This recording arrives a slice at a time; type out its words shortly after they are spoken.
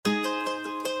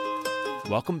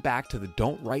Welcome back to the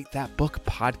Don't Write That Book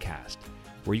podcast,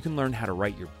 where you can learn how to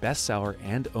write your bestseller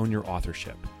and own your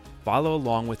authorship. Follow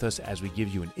along with us as we give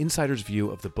you an insider's view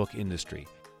of the book industry.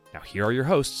 Now, here are your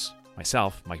hosts,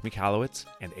 myself, Mike Michalowicz,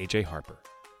 and AJ Harper.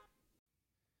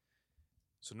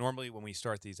 So normally when we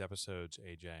start these episodes,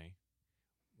 AJ,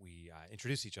 we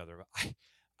introduce each other.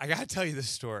 I got to tell you this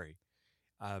story.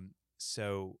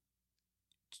 So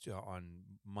on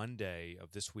Monday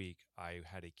of this week, I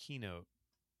had a keynote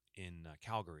in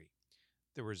Calgary.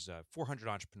 There was 400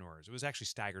 entrepreneurs. It was actually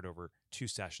staggered over 2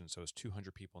 sessions. So it was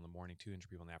 200 people in the morning, 200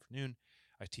 people in the afternoon.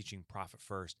 I was teaching Profit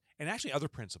First and actually other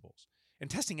principles and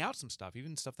testing out some stuff,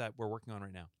 even stuff that we're working on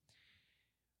right now.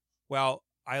 Well,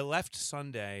 I left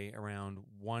Sunday around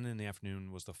 1 in the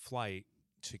afternoon was the flight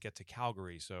to get to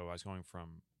Calgary. So I was going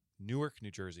from Newark,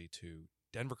 New Jersey to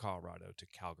Denver, Colorado to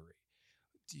Calgary.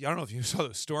 I don't know if you saw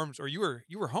those storms or you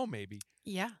were home maybe.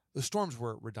 Yeah. The storms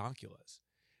were redonkulous.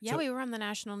 Yeah, So- we were on the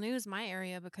national news, my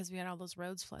area, because we had all those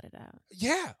roads flooded out.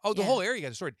 Yeah. Oh, the Yeah. whole area got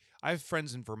destroyed. I have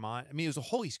friends in Vermont. I mean, it was the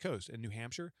whole East Coast and New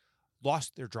Hampshire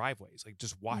lost their driveways, like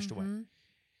just washed away. Mhm.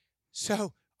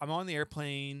 So I'm on the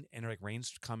airplane and like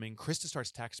rain's coming. Krista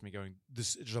starts texting me going,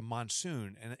 there's a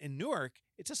monsoon. And in Newark,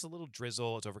 it's just a little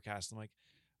drizzle. It's overcast. I'm like,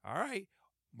 all right,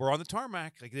 we're on the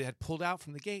tarmac. Like they had pulled out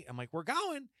from the gate. I'm like, we're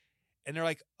going. And they're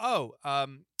like, oh,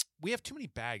 we have too many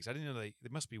bags. I didn't know they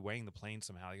must be weighing the plane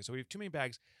somehow. Like, so we have too many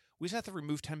bags. We just have to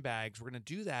remove 10 bags. We're going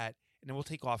to do that. And then we'll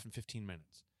take off in 15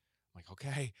 minutes. I'm like,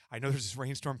 okay, I know there's this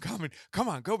rainstorm coming. Come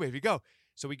on, go, baby, go.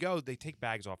 So we go. They take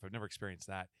bags off. I've never experienced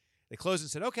that. They closed and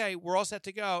said, okay, we're all set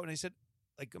to go. And I said,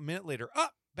 like a minute later,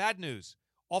 bad news.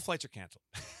 All flights are canceled.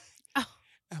 Oh.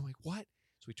 And I'm like, what?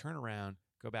 So we turn around,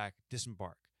 go back,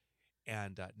 disembark.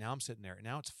 And now I'm sitting there. And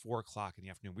now it's 4 o'clock in the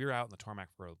afternoon. We were out in the tarmac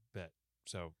for a bit.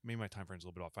 So maybe my time frame's a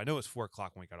little bit off. I know it's 4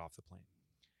 o'clock when we got off the plane.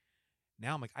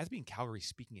 Now I'm like, I have to be in Calgary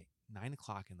speaking at 9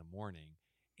 o'clock in the morning.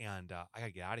 And I got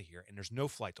to get out of here. And there's no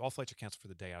flights. All flights are canceled for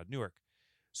the day out of Newark.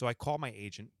 So I call my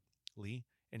agent, Lee,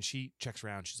 and she checks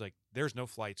around. She's like, there's no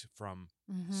flights from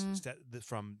the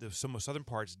some southern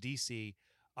parts, D.C.,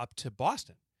 up to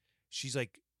Boston. She's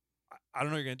like, I don't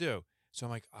know what you're going to do. So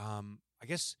I'm like, I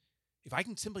guess if I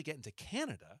can simply get into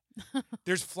Canada,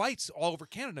 there's flights all over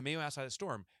Canada, maybe outside the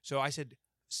storm. So I said,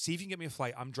 see if you can get me a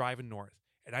flight. I'm driving north.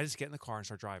 And I just get in the car and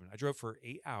start driving. I drove for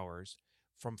 8 hours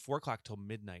from 4 o'clock till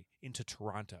midnight into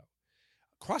Toronto.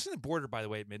 Crossing the border, by the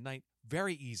way, at midnight,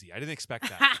 very easy. I didn't expect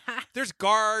that. There's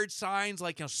guard signs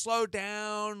like, slow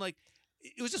down. Like,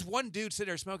 it was just one dude sitting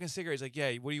there smoking a cigarette. He's like,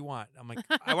 yeah, what do you want? I'm like,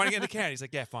 I want to get into Canada. He's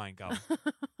like, yeah, fine, go.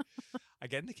 I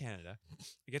get into Canada.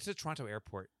 I get to the Toronto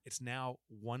airport. It's now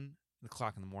 1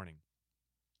 o'clock in the morning.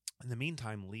 In the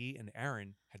meantime, Lee and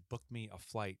Aaron had booked me a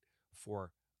flight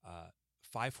for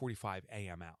 5:45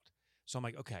 a.m. out. So I'm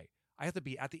like, okay, I have to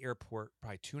be at the airport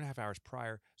probably 2.5 hours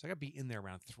prior. So I got to be in there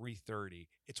around 3:30.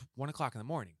 It's 1 o'clock in the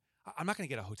morning. I'm not going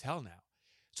to get a hotel now.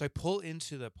 So I pull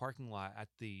into the parking lot at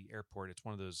the airport. It's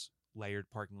one of those layered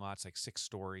parking lots, like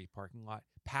 6-story parking lot,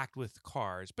 packed with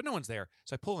cars, but no one's there.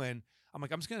 So I pull in. I'm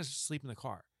like, I'm just going to sleep in the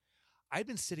car. I'd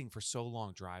been sitting for so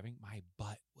long driving, my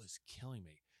butt was killing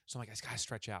me. So I'm like, I just got to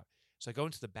stretch out. So I go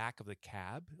into the back of the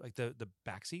cab, like the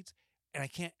back seats, and I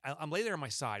can't. I'm laying there on my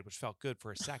side, which felt good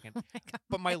for a second, Oh my God,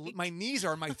 but Mike. my knees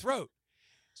are in my throat.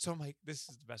 So I'm like, this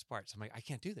is the best part. So I'm like, I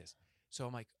can't do this. So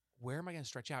I'm like, where am I going to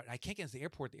stretch out? And I can't get into the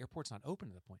airport. The airport's not open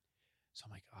at the point. So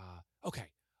I'm like, okay,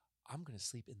 I'm going to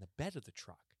sleep in the bed of the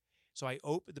truck. So I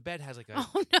open, the bed has like a,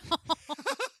 Oh, no.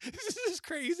 this is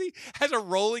crazy, has a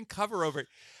rolling cover over it.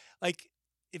 Like,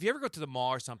 if you ever go to the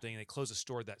mall or something and they close a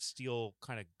store, that steel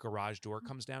kind of garage door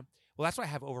comes down. Well, that's what I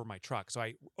have over my truck. So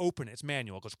I open it. It's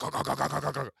manual. It goes, go, go, go, go, go,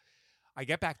 go, go. I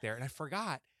get back there and I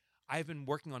forgot I've been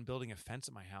working on building a fence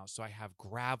at my house. So I have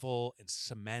gravel and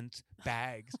cement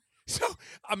bags. So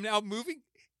I'm now moving.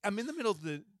 I'm in the middle of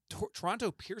the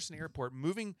Toronto Pearson Airport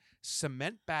moving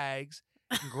cement bags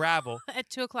and gravel. At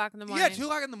 2 o'clock in the morning. Yeah, 2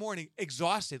 o'clock in the morning,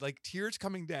 exhausted, like tears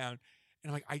coming down.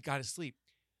 And I'm like, I got to sleep.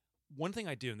 One thing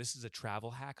I do, and this is a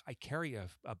travel hack, I carry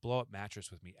a blow-up mattress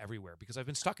with me everywhere because I've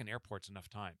been stuck in airports enough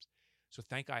times. So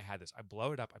thank God I had this. I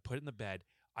blow it up. I put it in the bed.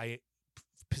 I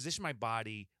position my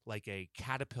body like a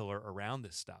caterpillar around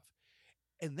this stuff.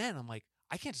 And then I'm like,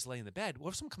 I can't just lay in the bed.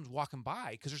 What if someone comes walking by?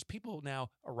 Because there's people now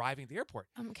arriving at the airport.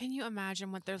 Can you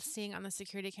imagine what they're seeing on the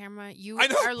security camera? You I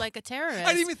know. are like a terrorist. I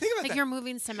didn't even think about like that. you're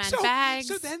moving cement bags.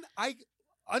 So then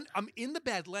I'm in the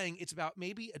bed laying. It's about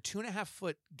maybe a 2.5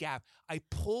 foot gap. I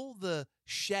pull the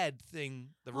shed thing.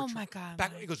 Oh my God.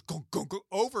 Back, Mike. it goes go, go, go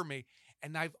over me.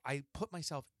 And I put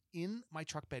myself in my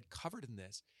truck bed covered in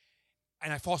this.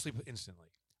 And I fall asleep instantly.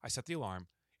 I set the alarm.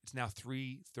 It's now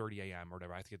 3:30 a.m. or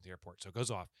whatever. I have to get to the airport. So it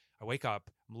goes off. I wake up.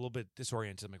 I'm a little bit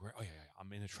disoriented. I'm like, oh, yeah,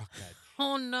 I'm in a truck bed.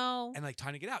 Oh, no. And like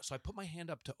time to get out. So I put my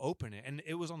hand up to open it, and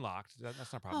it was unlocked. That's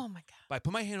not a problem. Oh, my God. But I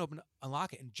put my hand open to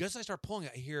unlock it, and just as I start pulling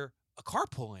it, I hear a car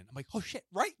pull in. I'm like, oh, shit,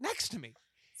 right next to me.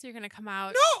 So you're going to come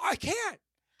out. No, I can't.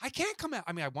 I can't come out.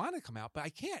 I mean, I want to come out, but I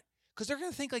can't because they're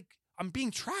going to think like I'm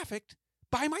being trafficked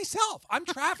by myself. I'm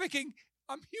trafficking.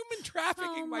 I'm human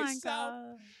trafficking Oh, my myself.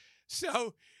 God.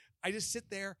 So I just sit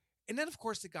there. And then, of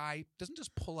course, the guy doesn't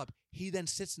just pull up. He then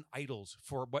sits and idles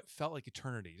for what felt like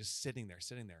eternity, just sitting there.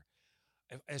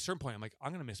 At a certain point, I'm like,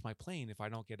 I'm going to miss my plane if I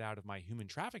don't get out of my human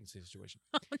trafficking situation.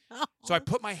 Oh, no. So I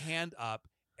put my hand up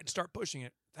and start pushing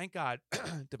it. Thank God,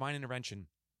 divine intervention.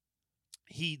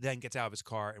 He then gets out of his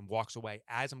car and walks away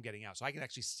as I'm getting out. So I can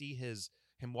actually see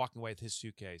him walking away with his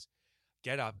suitcase.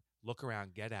 Get up, look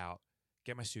around, get out,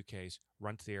 get my suitcase,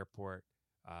 run to the airport,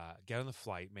 get on the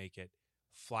flight, make it,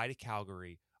 fly to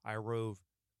Calgary. I arrived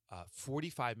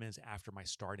 45 minutes after my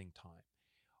starting time.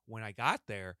 When I got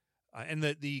there, and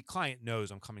the client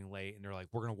knows I'm coming late, and they're like,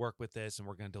 we're going to work with this, and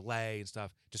we're going to delay and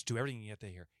stuff. Just do everything you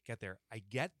get there. I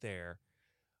get there.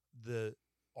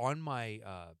 On my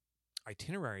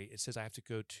itinerary, it says I have to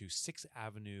go to 6th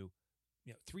Avenue,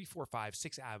 345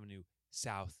 6th Avenue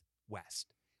Southwest.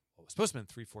 Well, it was supposed to be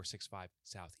 3465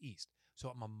 Southeast. So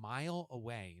I'm a mile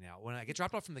away now. When I get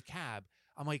dropped off from the cab,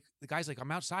 I'm like, the guy's like, I'm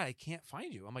outside. I can't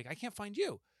find you. I'm like, I can't find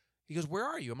you. He goes, where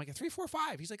are you? I'm like, at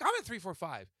 345. He's like, I'm at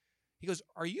 345. He goes,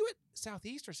 are you at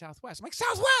Southeast or Southwest? I'm like,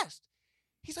 Southwest.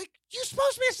 He's like, you're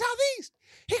supposed to be at Southeast.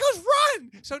 He goes,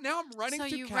 run. So now I'm running So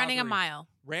through you're Calgary. running a mile.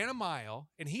 Ran a mile,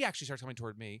 and he actually starts coming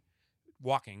toward me,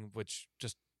 walking, which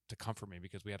just to comfort me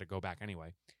because we had to go back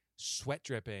anyway. Sweat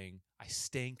dripping. I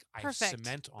stink. I have Perfect.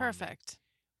 cement on me. Perfect.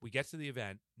 We get to the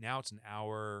event. Now it's an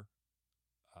hour,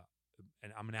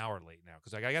 and I'm an hour late now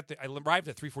because I arrived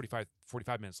at 3:45,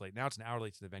 45 minutes late. Now it's an hour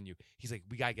late to the venue. He's like,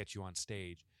 we gotta get you on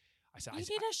stage. I said, You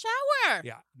need a shower.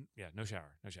 yeah, no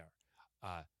shower.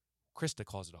 Krista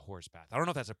calls it a horse bath. I don't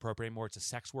know if that's appropriate anymore. It's a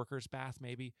sex worker's bath,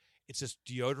 maybe. It's just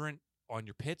deodorant on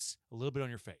your pits, a little bit on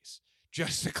your face,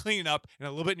 just to clean up, and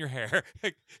a little bit in your hair.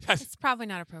 It's probably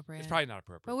not appropriate. It's probably not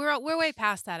appropriate. But we're way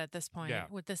past that at this point Yeah.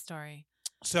 with this story.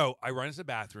 So I run into the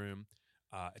bathroom.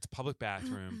 It's a public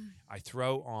bathroom. I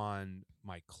throw on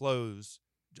my clothes.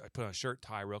 I put on a shirt,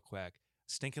 tie real quick,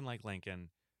 stinking like Lincoln,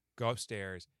 go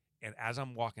upstairs. And as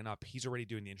I'm walking up, he's already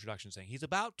doing the introduction saying, he's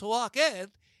about to walk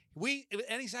in.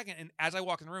 Any second. And as I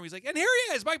walk in the room, he's like, and here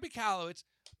he is, Mike Michalowicz.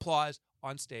 Applause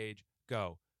on stage.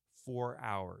 Go. 4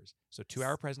 hours. So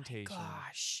 2-hour presentation.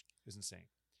 Gosh. It was insane.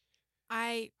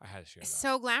 I had to share that.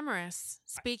 so glamorous.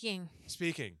 Speaking.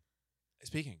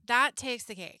 That takes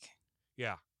the cake.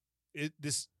 Yeah.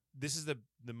 This is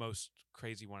the most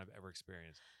crazy one I've ever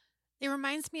experienced. It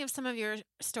reminds me of some of your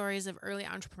stories of early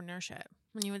entrepreneurship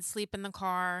when you would sleep in the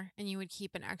car and you would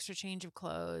keep an extra change of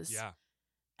clothes. Yeah.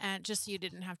 And just so you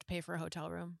didn't have to pay for a hotel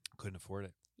room. Couldn't afford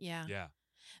it. Yeah. Yeah.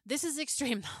 This is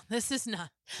extreme though. This is not.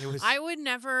 It was I would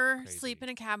never crazy. sleep in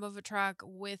a cab of a truck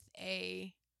with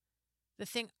the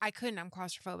thing. I couldn't. I'm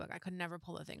claustrophobic. I could never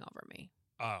pull the thing over me.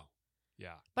 Oh,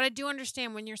 yeah. But I do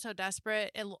understand when you're so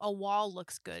desperate, a wall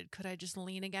looks good. Could I just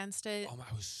lean against it? Oh,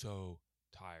 I was so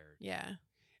tired. Yeah.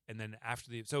 And then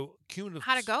after cumulative.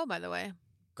 How'd it go, by the way?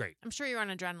 Great. I'm sure you're on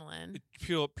adrenaline.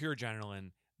 Pure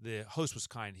adrenaline. The host was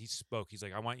kind. He spoke. He's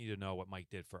like, I want you to know what Mike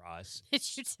did for us.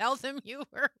 Did you tell them you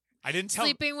were I didn't tell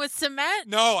sleeping with cement?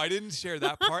 No, I didn't share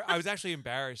that part. I was actually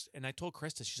embarrassed. And I told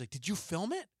Krista, she's like, did you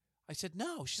film it? I said,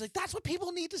 no. She's like, that's what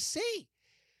people need to see.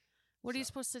 What are you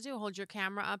supposed to do? Hold your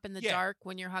camera up in the Yeah. dark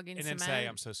when you're hugging And cement? then say,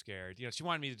 I'm so scared. She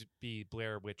wanted me to be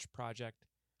Blair Witch Project,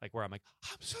 like where I'm like,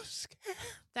 I'm so scared.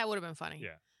 That would have been funny.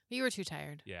 Yeah. But you were too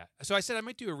tired. Yeah. So I said I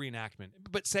might do a reenactment,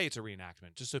 but say it's a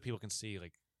reenactment just so people can see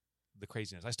like the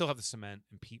craziness. I still have the cement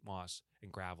and peat moss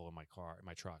and gravel in my car, in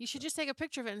my truck. You should just take a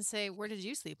picture of it and say, where did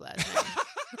you sleep last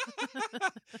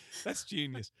night? That's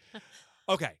genius.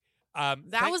 Okay.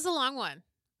 That was a long one.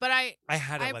 But I had to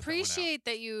let that one out. appreciate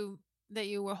that you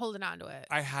were holding on to it.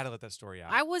 I had to let that story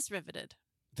out. I was riveted.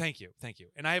 Thank you.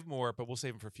 And I have more, but we'll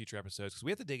save them for future episodes because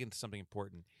we have to dig into something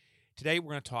important. Today,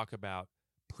 we're going to talk about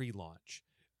pre-launch.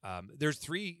 There's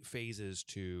 3 phases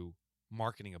to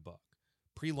marketing a book.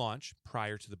 Pre-launch,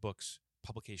 prior to the book's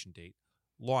publication date.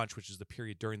 Launch, which is the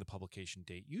period during the publication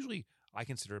date. Usually, I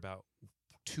consider about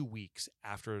 2 weeks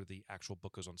after the actual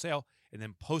book goes on sale. And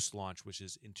then post-launch, which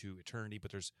is into eternity,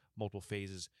 but there's multiple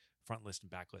phases, front list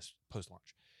and back list,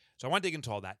 post-launch. So I want to dig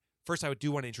into all that. First, I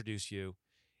do want to introduce you,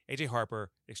 AJ Harper,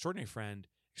 extraordinary friend,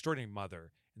 extraordinary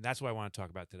mother, and that's what I want to talk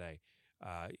about today.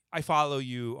 I follow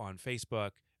you on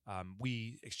Facebook.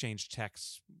 We exchange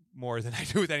texts more than I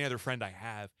do with any other friend I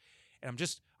have. And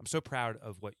I'm so proud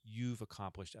of what you've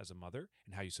accomplished as a mother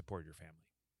and how you support your family.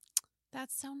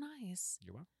 That's so nice.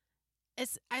 You're welcome.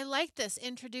 I like this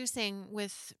introducing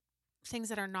with things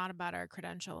that are not about our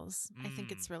credentials. I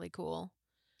think it's really cool.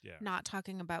 Yeah. Not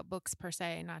talking about books per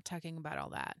se, not talking about all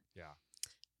that. Yeah.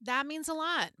 That means a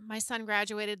lot. My son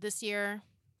graduated this year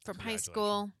from high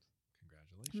school.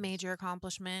 Congratulations. Major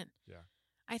accomplishment. Yeah.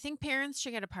 I think parents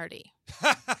should get a party.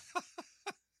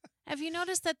 Have you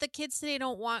noticed that the kids today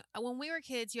don't want, when we were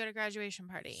kids, you had a graduation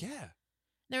party. Yeah.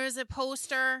 There was a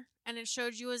poster and it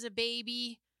showed you as a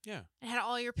baby. Yeah. It had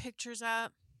all your pictures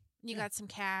up. And you Yeah. got some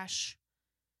cash.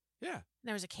 Yeah.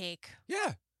 There was a cake.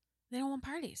 Yeah. They don't want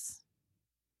parties.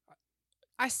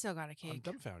 I still got a cake. I'm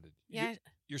dumbfounded. Yeah.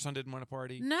 Your son didn't want a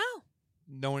party? No.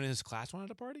 No one in his class wanted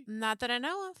a party? Not that I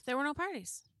know of. There were no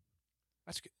parties.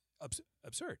 That's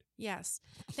absurd. Yes.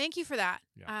 Thank you for that.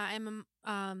 Yeah. I'm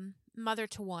a mother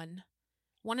to one.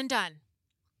 One and done.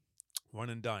 One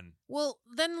and done. Well,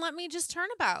 then let me just turn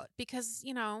about because,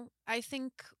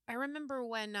 I remember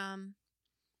when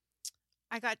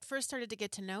I first started to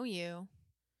get to know you,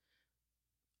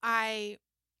 I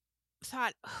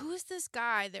thought, who's this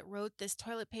guy that wrote this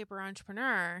Toilet Paper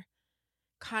Entrepreneur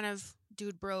kind of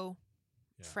dude bro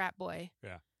frat boy?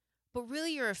 Yeah. But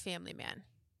really, you're a family man.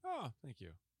 Oh, thank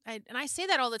you. And I say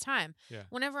that all the time. Yeah.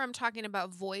 Whenever I'm talking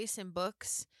about voice in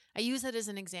books, I use it as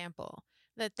an example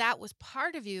that was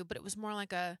part of you, but it was more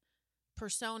like a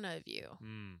persona of you.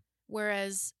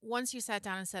 Whereas once you sat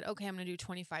down and said, okay, I'm going to do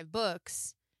 25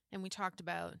 books, and we talked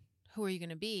about who are you going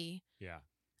to be? Yeah.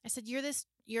 I said,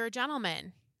 you're a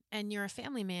gentleman, and you're a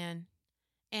family man,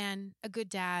 and a good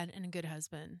dad, and a good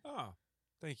husband. Oh,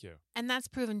 thank you. And that's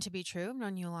proven to be true. I've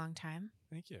known you a long time.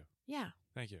 Thank you. Yeah.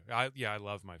 Thank you. I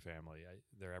love my family.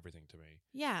 They're everything to me.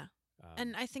 Yeah.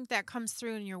 And I think that comes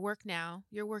through in your work now.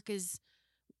 Your work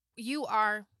you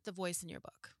are the voice in your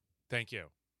book. Thank you.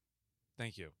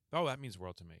 Thank you. Oh, that means the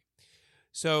world to me.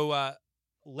 So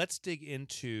let's dig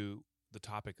into the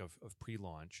topic of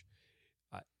pre-launch.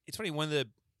 It's funny, one of the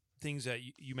things that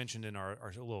you mentioned in our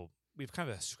little, we have kind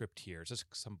of a script here. It's just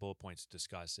some bullet points to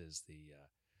discuss is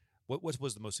what was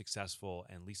the most successful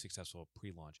and least successful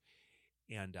pre-launch.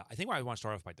 And I think I want to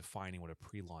start off by defining what a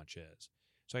pre-launch is.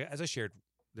 So as I shared,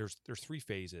 there's three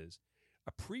phases.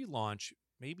 A pre-launch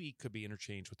maybe could be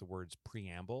interchanged with the words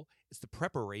preamble. It's the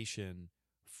preparation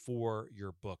for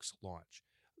your book's launch.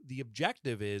 The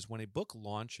objective is when a book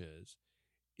launches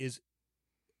is,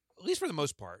 at least for the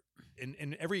most part,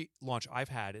 in every launch I've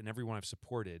had and everyone I've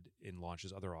supported in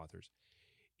launches, other authors,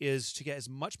 is to get as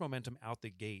much momentum out the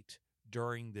gate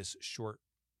during this short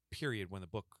period when the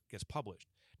book gets published.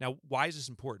 Now, why is this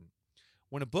important?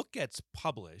 When a book gets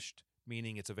published,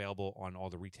 meaning it's available on all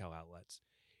the retail outlets,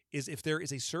 is if there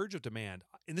is a surge of demand,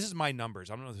 and this is my numbers,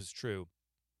 I don't know if this is true,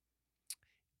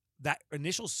 that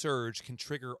initial surge can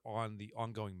trigger on the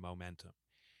ongoing momentum.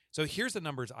 So here's the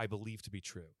numbers I believe to be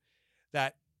true,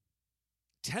 that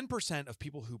 10% of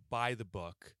people who buy the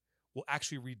book will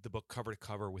actually read the book cover to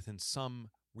cover within some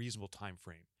reasonable time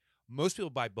frame. Most people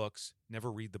buy books,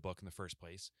 never read the book in the first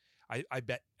place. I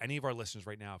bet any of our listeners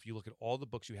right now, if you look at all the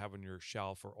books you have on your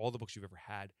shelf or all the books you've ever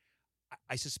had,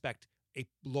 I suspect a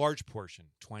large portion,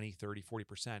 20, 30,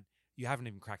 40%, you haven't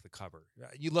even cracked the cover.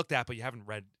 You looked at, but you haven't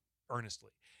read earnestly.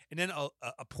 And then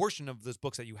a portion of those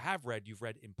books that you have read, you've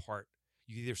read in part.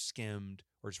 You either skimmed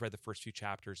or just read the first few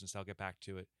chapters and said, I'll get back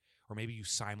to it. Or maybe you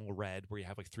simul-read where you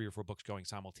have like 3 or 4 books going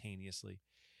simultaneously.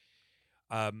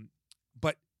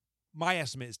 But my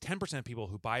estimate is 10% of people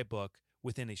who buy a book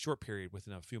within a short period,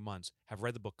 within a few months, have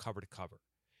read the book cover to cover.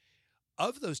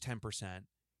 Of those 10%,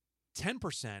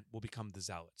 10% will become the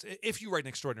zealots. If you write an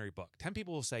extraordinary book, 10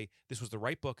 people will say this was the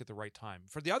right book at the right time.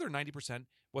 For the other 90%,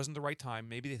 wasn't the right time.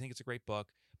 Maybe they think it's a great book.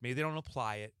 Maybe they don't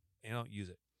apply it and don't use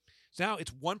it. So now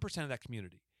it's 1% of that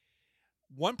community.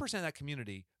 1% of that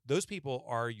community, those people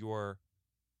are your,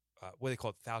 what do they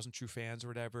call it, 1,000 true fans or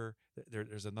whatever.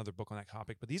 There's another book on that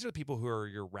topic. But these are the people who are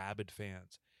your rabid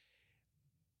fans.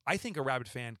 I think a rabid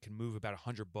fan can move about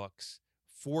 100 books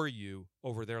for you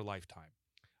over their lifetime.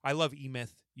 I love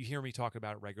E-Myth. You hear me talk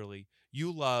about it regularly.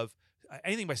 You love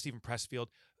anything by Stephen Pressfield.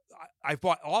 I've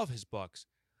bought all of his books.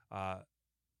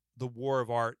 The War of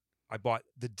Art. I bought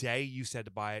the day you said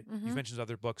to buy it. Mm-hmm. You've mentioned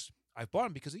other books. I've bought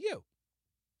them because of you.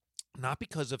 Not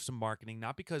because of some marketing,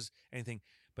 not because anything,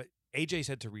 but AJ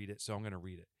said to read it, so I'm going to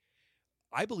read it.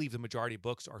 I believe the majority of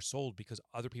books are sold because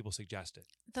other people suggest it.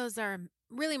 Those are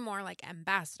really more like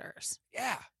ambassadors.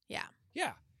 Yeah. Yeah.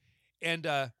 Yeah. And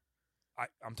I'm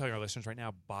telling our listeners right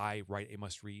now, buy Write a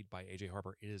Must Read by AJ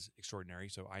Harper. It is extraordinary.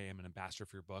 So I am an ambassador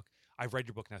for your book. I've read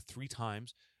your book now 3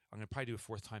 times. I'm going to probably do a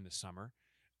fourth time this summer.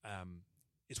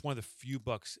 It's one of the few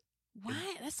books. What?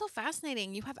 That's so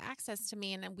fascinating. You have access to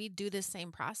me, and then we do this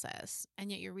same process,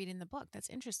 and yet you're reading the book. That's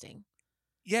interesting.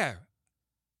 Yeah.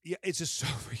 Yeah. It's just so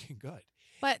freaking good.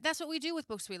 But that's what we do with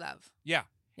books we love. Yeah.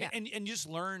 Yeah. And you just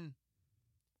learn.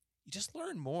 You just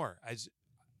learn more.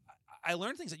 I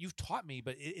learn things that you've taught me,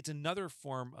 but it's another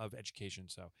form of education.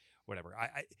 So whatever.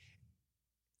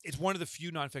 It's one of the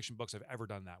few nonfiction books I've ever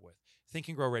done that with. Think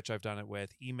and Grow Rich, I've done it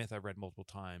with. E-Myth, I've read multiple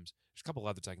times. There's a couple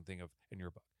others I can think of in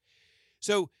your book.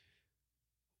 So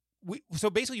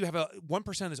basically you have a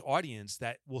 1% of this audience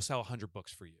that will sell 100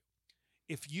 books for you.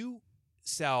 If you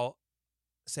sell,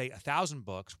 say, 1,000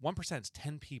 books, 1% is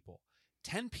 10 people.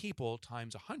 10 people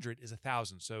times 100 is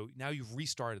 1,000. So now you've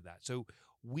restarted that. So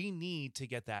we need to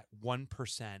get that 1%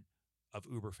 of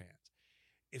Uber fans.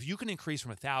 If you can increase from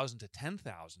 1,000 to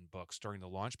 10,000 books during the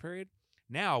launch period,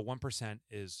 now 1%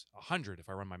 is 100, if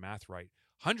I run my math right.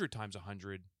 100 times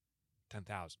 100,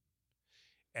 10,000.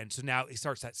 And so now it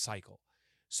starts that cycle.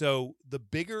 So the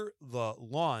bigger the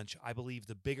launch, I believe,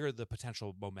 the bigger the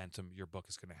potential momentum your book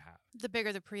is going to have. The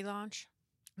bigger the pre-launch?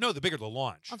 No, the bigger the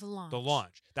launch. Oh, the launch. The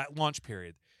launch. That launch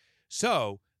period.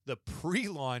 So the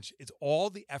pre-launch is all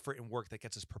the effort and work that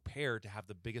gets us prepared to have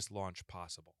the biggest launch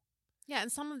possible. Yeah,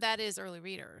 and some of that is early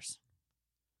readers.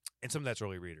 And some of that's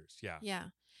early readers, yeah. Yeah.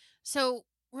 So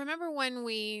remember when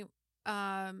we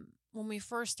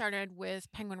first started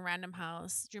with Penguin Random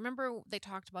House, do you remember they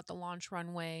talked about the launch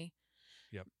runway?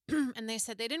 Yep. And they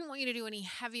said they didn't want you to do any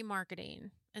heavy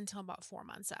marketing until about 4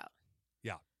 months out.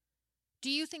 Yeah. Do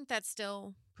you think that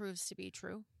still proves to be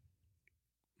true?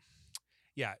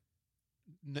 Yeah.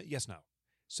 Yes, no.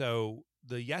 So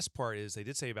the yes part is they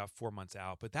did say about 4 months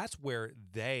out, but that's where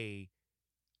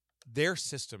their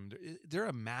system, they're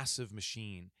a massive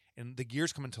machine, and the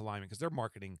gears come into alignment because they're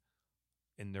marketing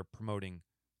and they're promoting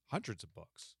hundreds of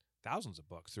books, thousands of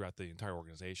books throughout the entire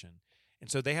organization.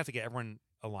 And so they have to get everyone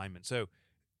alignment. So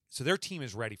their team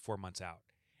is ready 4 months out.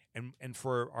 And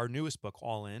for our newest book,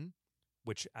 All In,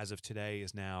 which as of today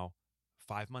is now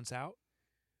 5 months out,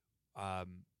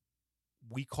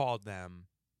 we called them,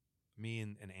 me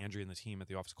and Andrea and the team at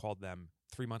the office called them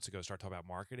 3 months ago to start talking about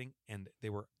marketing, and they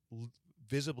were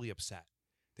visibly upset.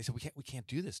 They said, we can't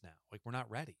do this now. Like, we're not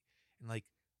ready.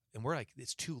 And we're like,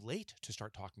 it's too late to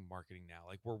start talking marketing now.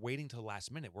 Like, we're waiting till the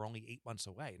last minute. We're only 8 months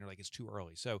away. And they're like, it's too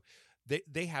early. So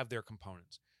they have their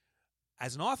components.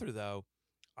 As an author, though,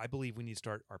 I believe we need to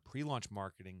start our pre-launch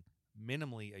marketing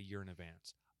minimally a year in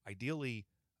advance. Ideally,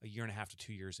 a year and a half to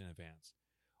 2 years in advance.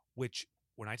 Which,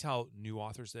 when I tell new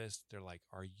authors this, they're like,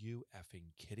 are you effing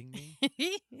kidding me?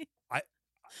 I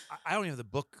don't even have the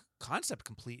book concept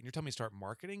complete, and you're telling me to start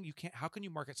marketing? You can't. How can you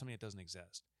market something that doesn't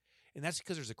exist? And that's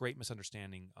because there's a great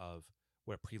misunderstanding of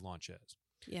what a pre-launch is.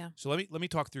 Yeah. So let me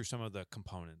talk through some of the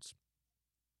components.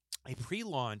 A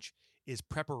pre-launch is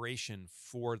preparation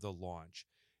for the launch.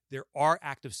 There are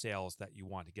active sales that you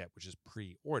want to get, which is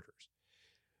pre-orders.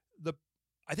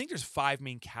 I think there's 5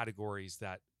 main categories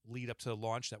that lead up to the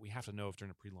launch that we have to know of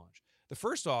during a pre-launch. The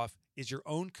first off is your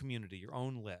own community, your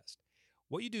own list.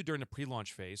 What you do during the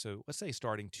pre-launch phase, so let's say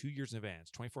starting 2 years in advance,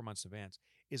 24 months in advance,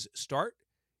 is start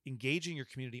engaging your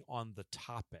community on the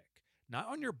topic, not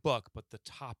on your book, but the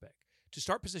topic, to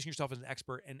start positioning yourself as an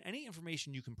expert, and any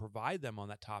information you can provide them on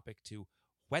that topic to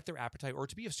whet their appetite or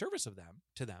to be of service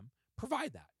to them,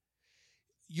 provide that.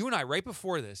 You and I, right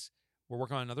before this, we're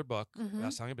working on another book,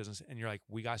 Selling a Business, and you're like,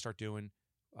 we got to start doing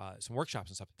some workshops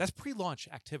and stuff. That's pre-launch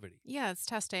activity. Yeah, it's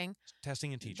testing.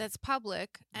 Testing and teaching. That's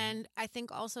public. And I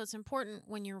think also it's important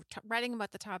when you're writing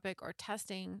about the topic or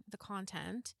testing the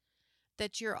content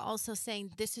that you're also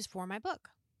saying, this is for my book.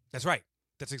 That's right.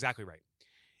 That's exactly right.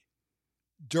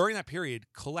 During that period,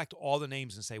 collect all the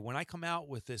names and say, when I come out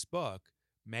with this book,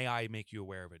 may I make you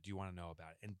aware of it? Do you want to know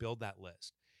about it? And build that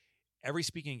list. Every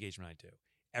speaking engagement I do,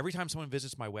 every time someone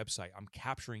visits my website, I'm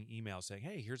capturing emails saying,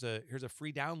 hey, here's a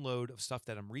free download of stuff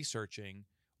that I'm researching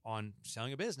on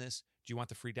selling a business. Do you want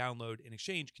the free download? In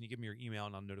exchange, can you give me your email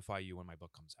and I'll notify you when my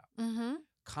book comes out?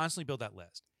 Constantly build that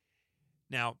list.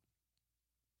 Now,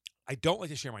 I don't like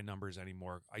to share my numbers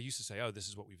anymore. I used to say, oh, this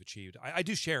is what we've achieved. I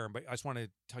do share them, but I just want to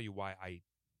tell you why I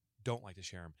don't like to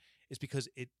share them. It's because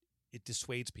it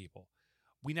dissuades people.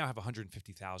 We now have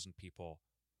 150,000 people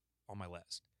on my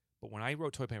list. But when I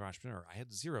wrote Toilet Paper Entrepreneur, I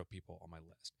had 0 people on my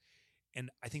list. And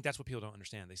I think that's what people don't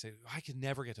understand. They say, I could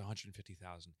never get to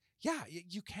 150,000. Yeah,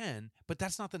 you can, but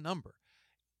that's not the number.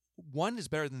 1 is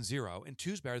better than 0, and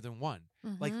 2 is better than 1.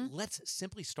 Like, let's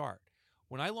simply start.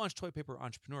 When I launched Toilet Paper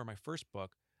Entrepreneur, my first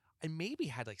book, I maybe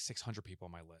had like 600 people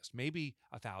on my list, maybe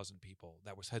 1,000 people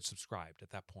that had subscribed at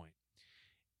that point.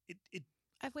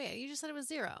 Wait, you just said it was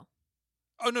 0.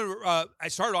 Oh, no, I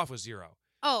started off with 0.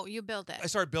 Oh, you built it. I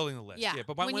started building the list. Yeah,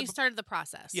 but when you started the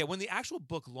process. Yeah, when the actual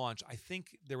book launched, I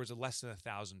think there was less than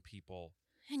 1,000 people.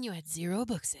 And you had 0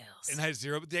 book sales. And I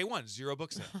had day 1, 0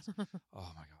 book sales.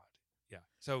 Oh, my God. Yeah.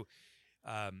 So,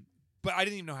 but I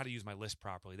didn't even know how to use my list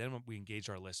properly. Then when we engaged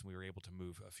our list and we were able to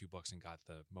move a few books and got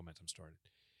the momentum started.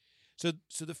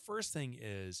 So the first thing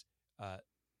is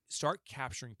start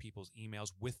capturing people's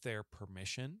emails with their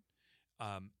permission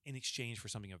in exchange for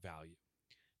something of value.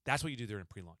 That's what you do during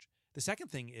pre-launch. The second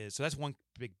thing is, so that's one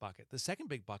big bucket. The second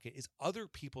big bucket is other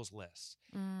people's lists.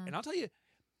 And I'll tell you,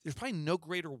 there's probably no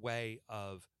greater way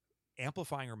of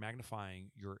amplifying or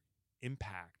magnifying your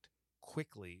impact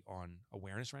quickly on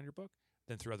awareness around your book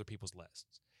than through other people's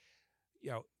lists.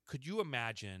 Could you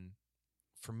imagine,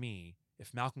 for me,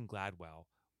 if Malcolm Gladwell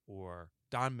or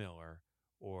Don Miller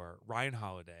or Ryan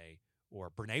Holiday or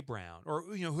Brene Brown or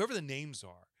whoever the names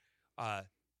are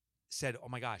said, "Oh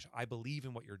my gosh, I believe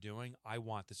in what you're doing. I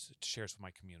want this to share this with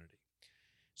my community."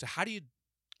 So how do you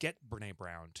get Brene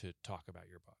Brown to talk about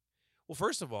your book? Well,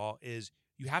 first of all, is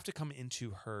you have to come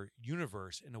into her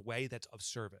universe in a way that's of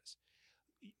service.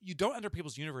 You don't enter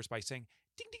people's universe by saying,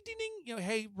 "Ding, ding, ding, ding,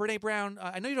 hey, Brene Brown,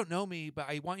 I know you don't know me, but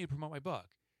I want you to promote my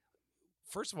book."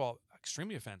 First of all,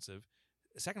 extremely offensive.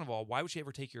 Second of all, why would she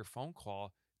ever take your phone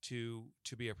call to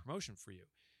be a promotion for you?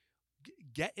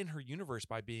 Get in her universe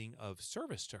by being of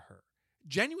service to her.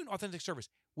 Genuine, authentic service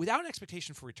without an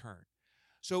expectation for return.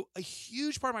 So a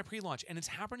huge part of my pre-launch, and it's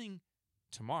happening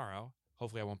tomorrow.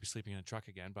 Hopefully I won't be sleeping in a truck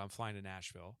again, but I'm flying to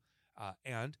Nashville.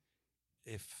 And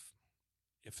if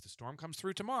the storm comes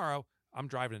through tomorrow, I'm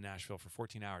driving to Nashville for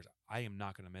 14 hours. I am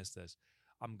not going to miss this.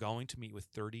 I'm going to meet with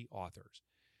 30 authors.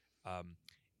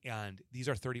 And these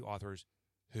are 30 authors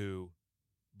who,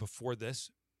 before this,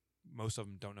 most of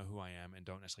them don't know who I am and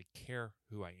don't necessarily care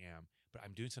who I am, but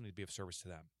I'm doing something to be of service to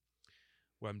them.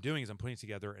 What I'm doing is I'm putting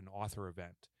together an author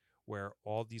event where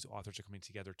all these authors are coming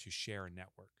together to share and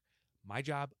network. My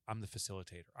job, I'm the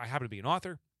facilitator. I happen to be an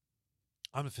author.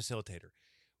 I'm a facilitator.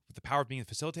 But the power of being a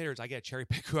facilitator is I get to cherry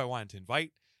pick who I wanted to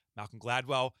invite. Malcolm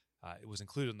Gladwell, it was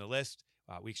included on the list.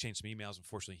 We exchanged some emails.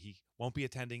 Unfortunately, he won't be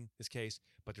attending this case,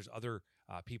 but there's other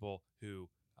people who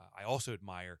I also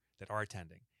admire that are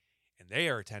attending. And they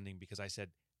are attending because I said,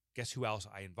 guess who else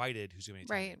I invited who's going to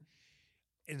attend? Right.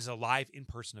 And it's a live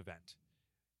in-person event.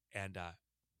 And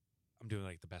I'm doing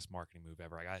like the best marketing move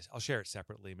ever. I'll share it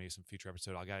separately, maybe some future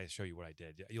episode. I'll gotta show you what I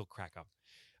did. You'll crack up,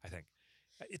 I think.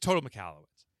 Total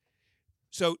McAllowitz.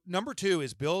 So number 2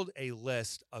 is build a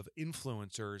list of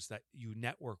influencers that you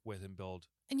network with and build.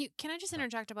 And can I just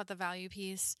interject about the value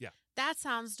piece? Yeah. That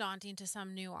sounds daunting to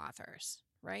some new authors,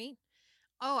 right?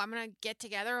 Oh, I'm going to get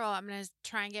together. Oh, I'm going to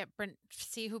try and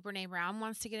see who Brene Brown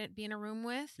wants to be in a room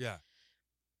with. Yeah.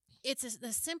 It's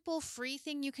the simple free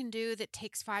thing you can do that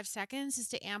takes 5 seconds is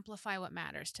to amplify what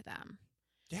matters to them.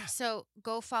 Yeah. So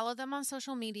go follow them on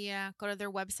social media, go to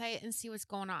their website and see what's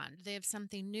going on. Do they have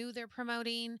something new they're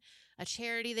promoting, a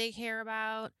charity they care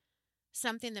about,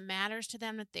 something that matters to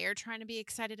them that they're trying to be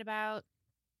excited about?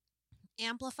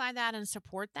 Amplify that and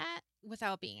support that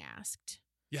without being asked.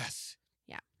 Yes.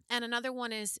 Yeah. And another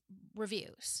one is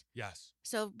reviews. Yes.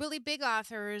 So really big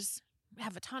authors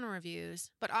have a ton of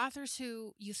reviews, but authors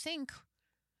who you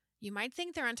might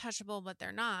think they're untouchable, but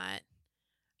they're not,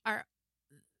 are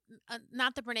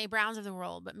not the Brene Browns of the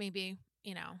world, but maybe,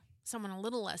 someone a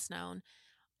little less known,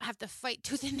 have to fight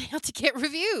tooth and nail to get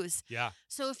reviews. Yeah.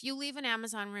 So if you leave an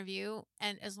Amazon review,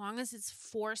 and as long as it's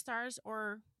 4 stars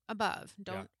or above,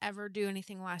 don't ever do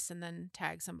anything less and then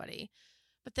tag somebody.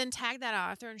 But then tag that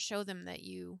author and show them that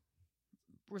you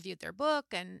reviewed their book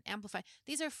and amplify.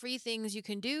 These are free things you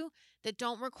can do that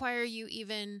don't require you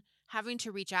even having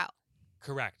to reach out.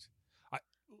 Correct.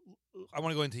 I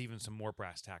want to go into even some more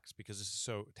brass tacks because this is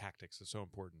tactics is so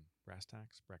important. Brass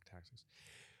tacks.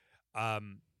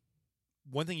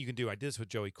 One thing you can do, I did this with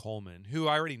Joey Coleman, who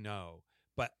I already know,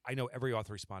 but I know every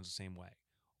author responds the same way.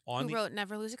 Who wrote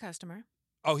Never Lose a Customer.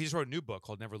 Oh, he just wrote a new book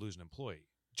called Never Lose an Employee.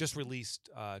 Just released,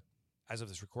 as of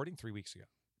this recording, 3 weeks ago.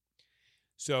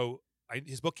 So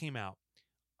his book came out.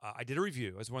 I did a review.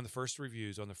 It was one of the first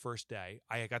reviews on the first day.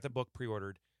 I got the book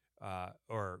pre-ordered,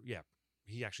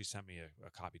 he actually sent me a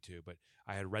copy too, but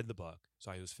I had read the book,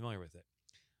 so I was familiar with it.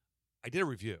 I did a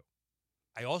review.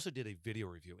 I also did a video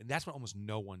review, and that's what almost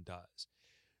no one does.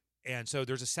 And so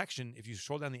there's a section, if you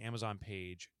scroll down the Amazon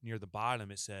page, near the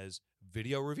bottom, it says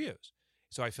video reviews.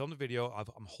 So I filmed a video of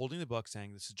I'm holding the book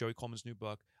saying, this is Joey Coleman's new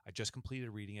book. I just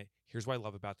completed reading it. Here's what I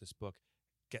love about this book.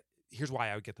 Here's why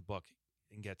I would get the book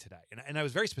and get it today. And I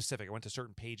was very specific. I went to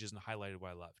certain pages and highlighted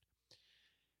what I loved.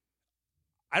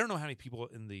 I don't know how many people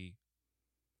in the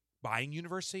buying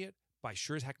universe see it, I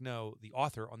sure as heck know the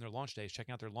author on their launch day is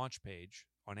checking out their launch page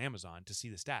on Amazon to see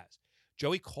the stats.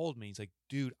 Joey called me. He's like,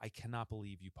 dude, I cannot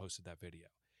believe you posted that video.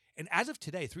 And as of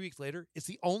today, 3 weeks later, it's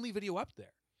the only video up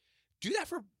there. Do that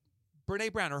for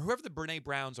Brene Brown or whoever the Brene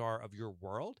Browns are of your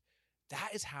world. That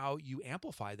is how you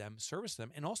amplify them, service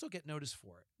them, and also get noticed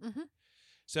for it. Mm-hmm.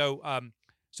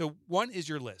 So 1 is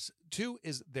your list. 2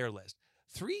 is their list.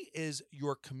 3 is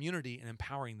your community and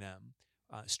empowering them.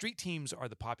 Street teams are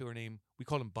the popular name. We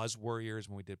called them Buzz Warriors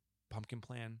when we did Pumpkin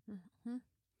Plan. Mm-hmm.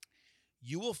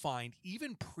 You will find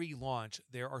even pre-launch,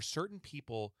 there are certain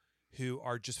people who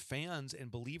are just fans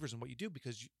and believers in what you do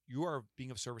because you are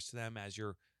being of service to them as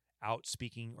you're out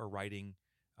speaking or writing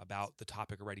about the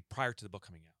topic already prior to the book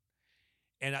coming out.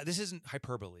 And this isn't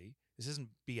hyperbole. This isn't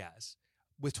BS.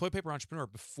 With Toilet Paper Entrepreneur,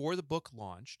 before the book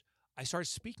launched, I started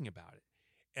speaking about it.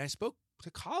 And I spoke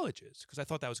to colleges because I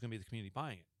thought that was going to be the community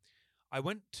buying it. I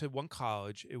went to one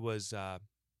college. It was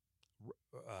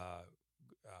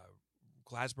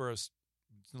Glassboro.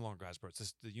 It's no longer Glassboro.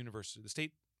 It's the University, the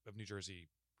State of New Jersey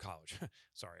College.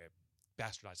 Sorry, I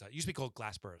bastardized that. It used to be called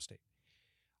Glassboro State.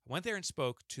 I went there and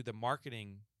spoke to the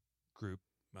marketing group.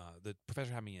 The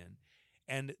professor had me in.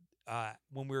 And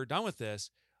when we were done with this,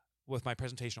 with my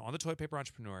presentation on the Toilet Paper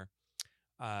Entrepreneur,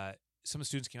 some of the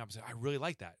students came up and said, I really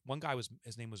like that. One guy,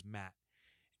 his name was Matt.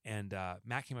 And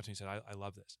Matt came up to me and said, I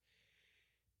love this.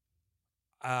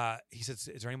 He said,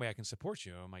 is there any way I can support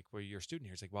you? I'm like, well, you're a student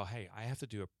here. He's like, well, hey, I have to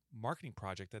do a marketing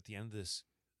project at the end of this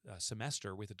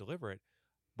semester. We have to deliver it.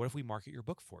 What if we market your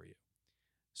book for you?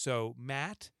 So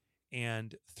Matt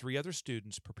and 3 other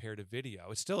students prepared a video.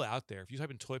 It's still out there. If you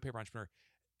type in Toilet Paper Entrepreneur,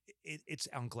 it's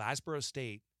on Glassboro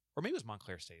State, or maybe it was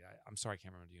Montclair State. I'm sorry, I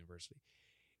can't remember the university.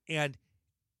 And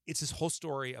it's this whole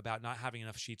story about not having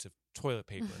enough sheets of toilet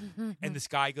paper. And this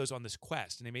guy goes on this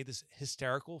quest, and they made this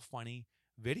hysterical, funny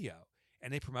video,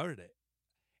 and they promoted it.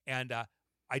 And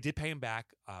I did pay him back.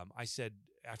 I said,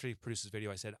 after he produced this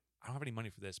video, I said, I don't have any money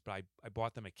for this, but I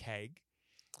bought them a keg.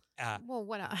 Well,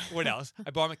 what else? What else?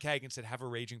 I bought him a keg and said, have a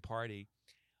raging party.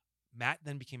 Matt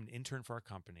then became an intern for our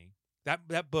company. That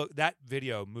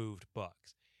video moved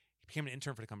books. He became an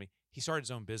intern for the company. He started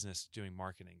his own business doing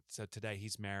marketing. So today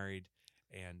he's married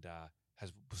and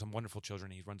has some wonderful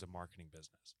children. He runs a marketing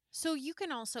business. So you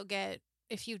can also get,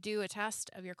 if you do a test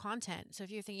of your content. So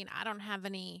if you're thinking, I don't have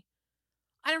any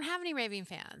raving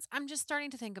fans. I'm just starting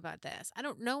to think about this. I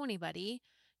don't know anybody.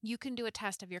 You can do a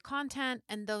test of your content,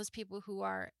 and those people who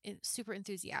are super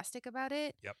enthusiastic about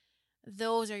it, yep,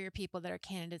 those are your people that are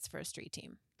candidates for a street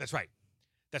team. That's right.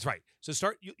 That's right. So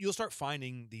you'll start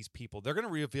finding these people. They're going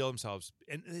to reveal themselves.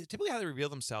 And typically how they reveal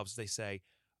themselves, they say,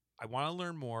 I want to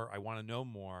learn more. I want to know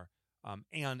more.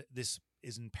 And this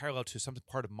is in parallel to some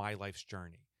part of my life's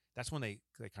journey. That's when they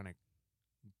kind of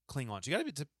cling on. So you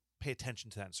got to pay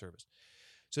attention to that in service.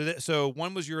 So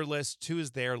 1 was your list. 2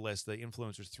 is their list, the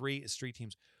influencers. 3 is street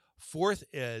teams. 4th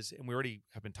is, and we already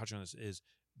have been touching on this, is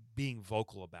being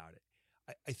vocal about it.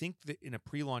 I think that in a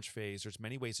pre-launch phase, there's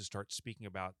many ways to start speaking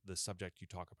about the subject you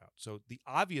talk about. So the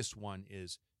obvious one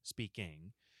is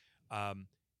speaking.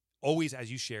 Always, as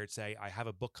you shared, say, I have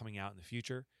a book coming out in the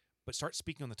future, but start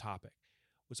speaking on the topic.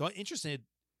 What's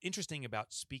interesting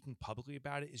about speaking publicly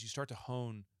about it is you start to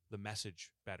hone the message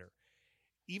better.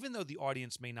 Even though the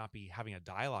audience may not be having a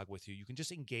dialogue with you, you can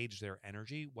just engage their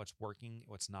energy, what's working,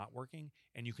 what's not working,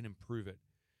 and you can improve it.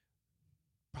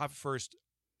 Profit First,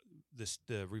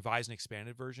 the revised and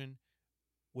expanded version,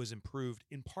 was improved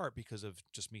in part because of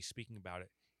just me speaking about it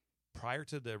prior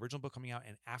to the original book coming out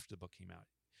and after the book came out.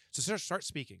 So start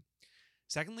speaking.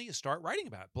 Secondly, start writing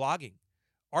about it, blogging,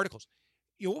 articles.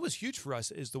 What was huge for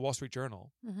us is the Wall Street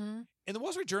Journal. Mm-hmm. And the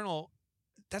Wall Street Journal,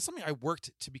 that's something I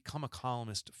worked to become a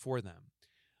columnist for them.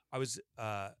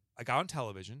 I got on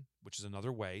television, which is another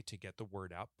way to get the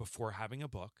word out before having a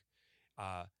book.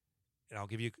 And I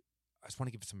just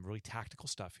want to give some really tactical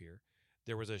stuff here.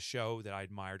 There was a show that I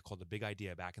admired called The Big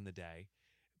Idea back in the day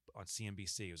on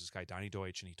CNBC. It was this guy, Donnie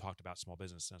Deutsch, and he talked about small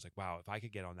business. And I was like, wow, if I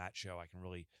could get on that show, I can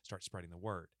really start spreading the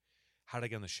word. How did I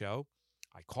get on the show?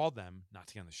 I called them, not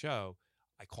to get on the show.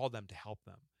 I called them to help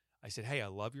them. I said, hey, I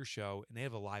love your show. And they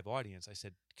have a live audience. I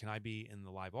said, can I be in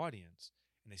the live audience?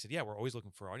 And they said, yeah, we're always looking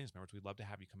for audience members. We'd love to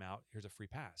have you come out. Here's a free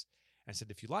pass. And I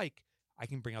said, if you like, I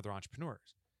can bring other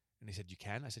entrepreneurs. And they said, you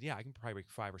can? I said, yeah, I can probably bring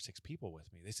 5 or 6 people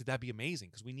with me. They said, that'd be amazing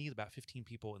because we need about 15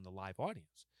 people in the live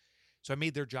audience. So I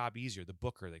made their job easier, the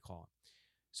booker, they call him.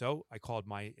 So I called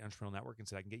my entrepreneurial network and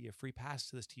said, I can get you a free pass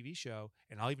to this TV show,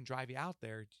 and I'll even drive you out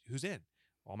there. Who's in?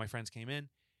 All my friends came in.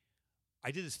 I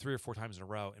did this 3 or 4 times in a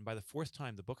row. And by the 4th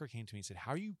time, the booker came to me and said,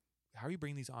 how are you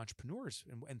bringing these entrepreneurs?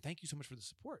 And thank you so much for the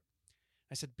support.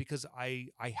 I said, because I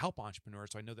help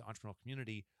entrepreneurs, so I know the entrepreneurial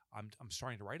community. I'm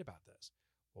starting to write about this.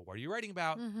 Well, what are you writing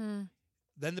about? Mm-hmm.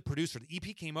 Then the producer, the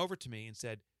EP, came over to me and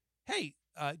said, hey,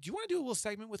 do you want to do a little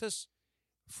segment with us?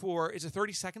 It's a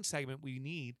 30-second segment we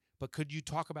need, but could you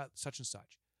talk about such and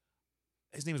such?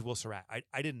 His name is Will Surratt.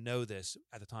 I didn't know this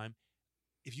at the time.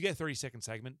 If you get a 30-second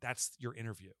segment, that's your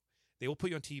interview. They will put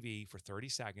you on TV for 30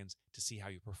 seconds to see how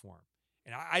you perform.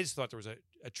 And I just thought there was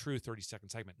a true 30-second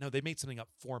segment. No, they made something up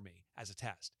for me as a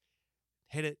test.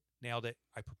 Hit it, nailed it.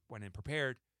 I went in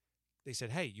prepared. They said,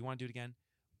 hey, you want to do it again?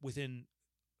 Within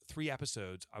 3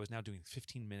 episodes, I was now doing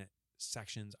 15-minute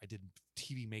sections. I did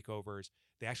TV makeovers.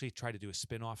 They actually tried to do a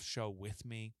spin-off show with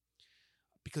me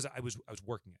because I was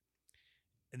working it.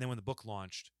 And then when the book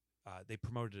launched, they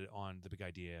promoted it on The Big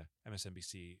Idea,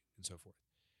 MSNBC, and so forth.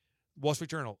 Wall Street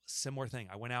Journal, similar thing.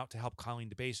 I went out to help Colleen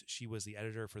DeBase. She was the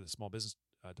editor for the small business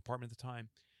department at the time.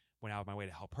 Went out of my way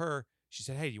to help her. She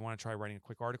said, hey, do you want to try writing a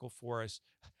quick article for us?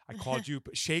 I called you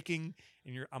shaking,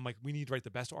 and I'm like, we need to write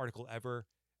the best article ever.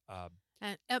 And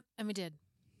we did.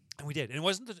 And we did. And it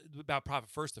wasn't about Profit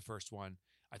First, the first one.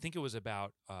 I think it was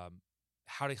about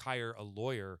how to hire a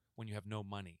lawyer when you have no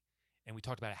money. And we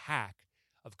talked about a hack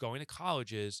of going to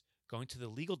colleges, going to the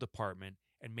legal department,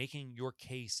 and making your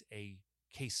case a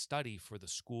case study for the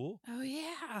school. Oh,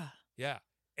 yeah. Yeah.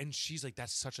 And she's like,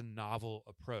 that's such a novel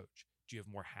approach. Do you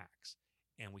have more hacks?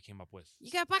 And we came up with...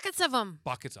 You got buckets of them.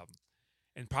 Buckets of them.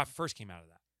 And Profit First came out of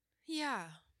that. Yeah.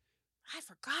 I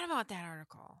forgot about that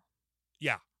article.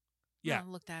 Yeah. Yeah.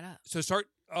 I'll look that up. So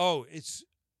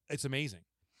it's amazing.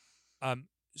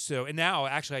 And now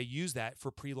actually I use that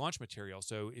for pre-launch material.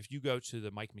 So if you go to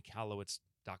the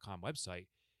MikeMichalowicz.com website,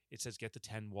 it says get the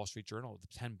 10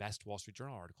 best Wall Street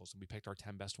Journal articles. And we picked our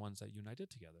 10 best ones that you and I did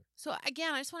together. So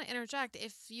again, I just want to interject.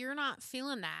 If you're not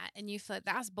feeling that and you feel like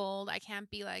that's bold, I can't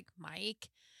be like Mike.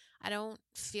 I don't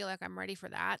feel like I'm ready for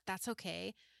that. That's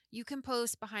okay. You can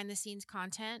post behind the scenes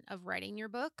content of writing your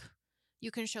book.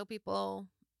 You can show people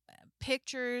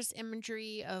pictures,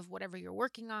 imagery of whatever you're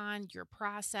working on, your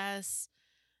process.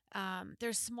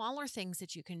 There's smaller things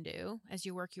that you can do as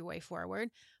you work your way forward,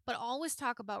 but always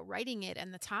talk about writing it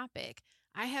and the topic.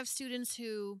 I have students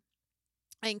who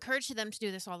I encourage them to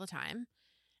do this all the time.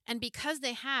 And because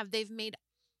they've made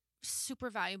super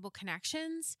valuable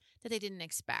connections that they didn't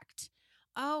expect.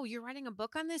 Oh, you're writing a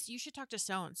book on this? You should talk to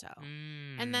so-and-so.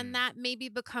 And then that maybe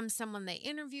becomes someone they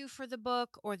interview for the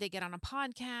book, or they get on a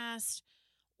podcast,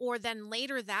 or then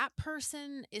later that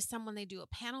person is someone they do a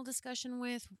panel discussion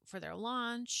with for their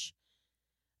launch.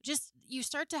 Just you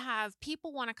start to have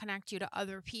people want to connect you to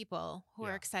other people who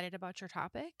are excited about your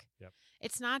topic. Yep.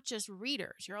 It's not just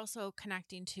readers. You're also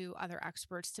connecting to other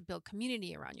experts to build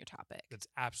community around your topic. That's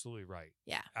absolutely right.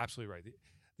 Yeah. Absolutely right.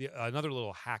 Another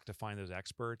little hack to find those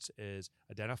experts is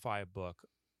identify a book.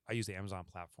 I use the Amazon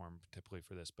platform typically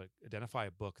for this, but identify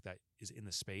a book that is in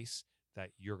the space that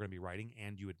you're going to be writing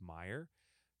and you admire.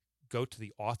 Go to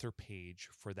the author page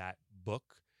for that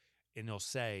book, and they'll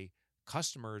say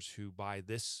customers who buy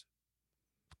this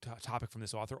topic from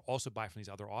this author also buy from these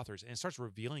other authors, and it starts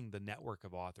revealing the network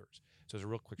of authors. So it's a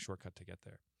real quick shortcut to get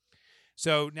there.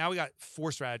 So now we got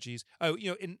 4 strategies. Oh,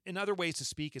 in other ways to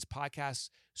speak is podcasts.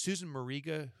 Susan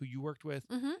Mariga, who you worked with,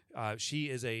 she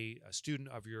is a student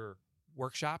of your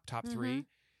workshop, Top 3,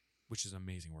 which is an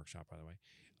amazing workshop, by the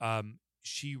way.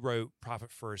 She wrote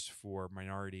Profit First for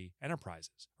minority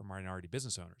enterprises or minority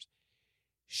business owners.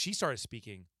 She started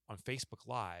speaking on Facebook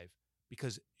Live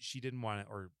because she didn't want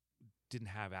to, or didn't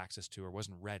have access to, or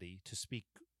wasn't ready to speak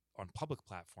on public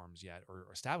platforms yet or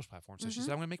established platforms. So she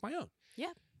said, I'm going to make my own.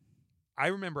 Yeah. I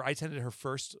remember I attended her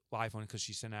first live one because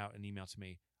she sent out an email to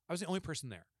me. I was the only person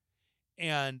there.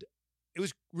 And it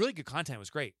was really good content. It was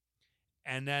great.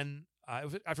 And then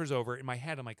after it was over, in my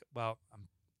head, I'm like, well,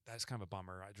 that's kind of a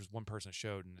bummer. There's one person that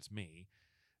showed, and it's me.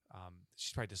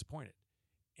 She's probably disappointed.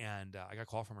 And I got a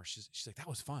call from her. She's like, that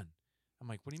was fun. I'm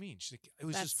like, what do you mean? She's like, it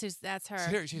was that's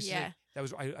her. She's like, that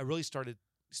was I really started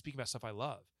speaking about stuff I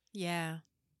love. Yeah.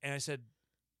 And I said,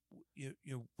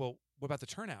 well, what about the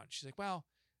turnout? She's like, well,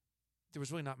 there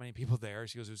was really not many people there.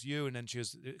 She goes, it was you. And then she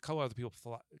goes, a couple other people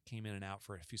came in and out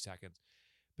for a few seconds.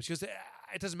 But she goes,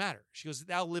 it doesn't matter. She goes,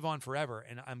 that'll live on forever.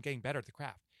 And I'm getting better at the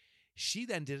craft. She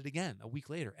then did it again a week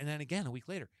later. And then again a week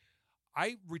later.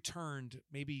 I returned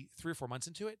maybe 3 or 4 months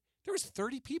into it. There was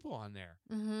 30 people on there.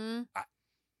 Mm-hmm.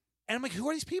 And I'm like, who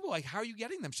are these people? Like, how are you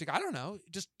getting them? She's like, I don't know.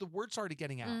 Just the word started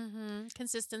getting out. Mm-hmm.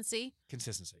 Consistency.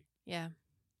 Yeah.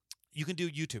 You can do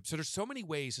YouTube. So there's so many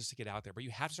ways just to get out there, but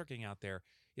you have to start getting out there.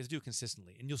 You have to do it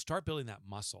consistently, and you'll start building that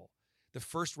muscle. The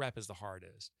first rep is the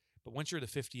hardest, but once you're the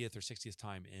 50th or 60th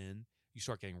time in, you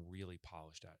start getting really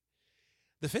polished at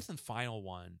it. The fifth and final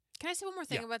one. Can I say one more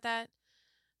thing about that?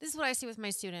 This is what I see with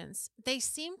my students. They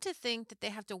seem to think that they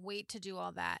have to wait to do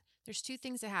all that. There's two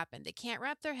things that happen. They can't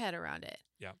wrap their head around it.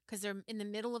 Yeah. Because they're in the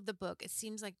middle of the book. It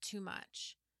seems like too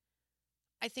much.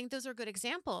 I think those are good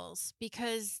examples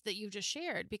that you've just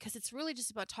shared, because it's really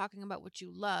just about talking about what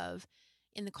you love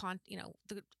in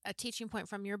a teaching point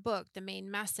from your book, the main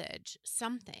message,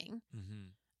 something.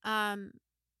 Mm-hmm.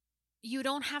 You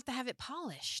don't have to have it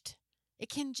polished. It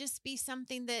can just be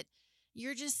something that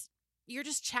you're just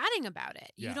chatting about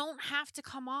it. Yeah. You don't have to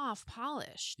come off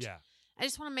polished. Yeah. I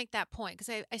just want to make that point,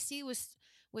 because I see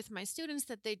with my students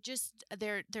that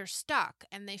they're stuck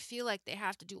and they feel like they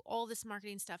have to do all this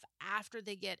marketing stuff after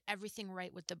they get everything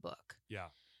right with the book. Yeah.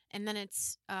 And then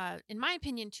it's, in my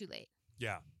opinion, too late.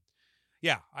 Yeah.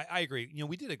 Yeah, I agree.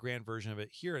 We did a grand version of it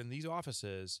here in these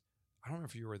offices. I don't know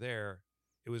if you were there.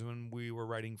 It was when we were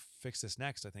writing Fix This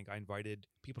Next. I think I invited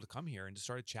people to come here and just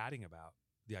started chatting about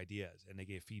the ideas, and they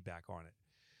gave feedback on it.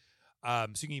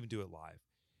 So you can even do it live.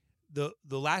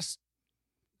 The last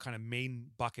kind of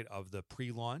main bucket of the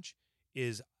pre-launch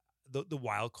is the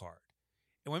wild card.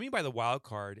 And what I mean by the wild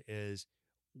card is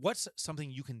what's something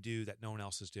you can do that no one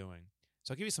else is doing.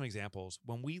 So I'll give you some examples.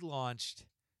 When we launched,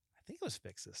 I think it was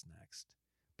Fix This Next,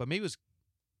 but maybe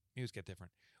it was Get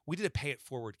Different. We did a Pay It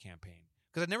Forward campaign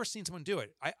because I've never seen someone do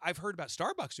it. I've heard about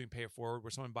Starbucks doing Pay It Forward,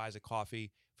 where someone buys a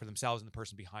coffee for themselves and the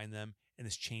person behind them, and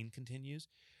this chain continues.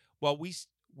 Well, we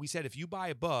said, if you buy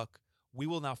a book, we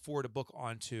will now forward a book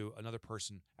onto another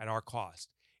person at our cost.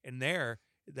 And there,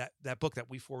 that book that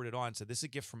we forwarded on said, this is a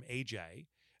gift from AJ,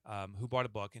 who bought a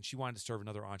book, and she wanted to serve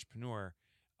another entrepreneur.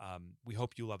 We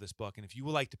hope you love this book. And if you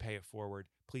would like to pay it forward,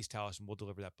 please tell us and we'll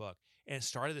deliver that book. And it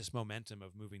started this momentum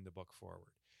of moving the book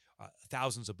forward.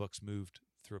 Thousands of books moved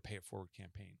through a Pay It Forward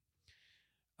campaign.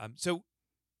 So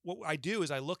what I do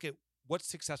is I look at what's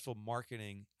successful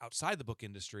marketing outside the book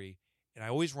industry, and I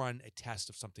always run a test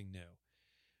of something new.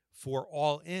 For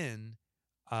All In,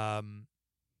 actually,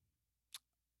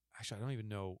 I don't even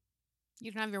know.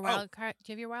 You don't have your wild card?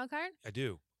 Do you have your wild card? I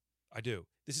do.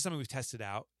 This is something we've tested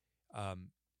out, and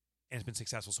it's been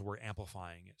successful, so we're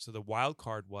amplifying it. So the wild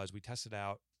card was, we tested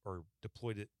out or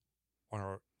deployed it on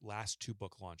our last 2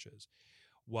 book launches,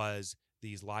 was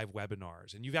these live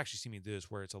webinars. And you've actually seen me do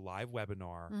this, where it's a live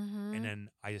webinar, Mm-hmm. and then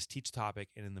I just teach the topic,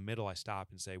 and in the middle I stop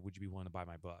and say, would you be willing to buy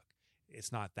my book?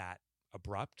 It's not that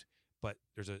abrupt, but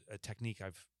there's a technique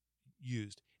I've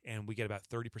used, and we get about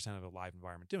 30% of a live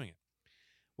environment doing it.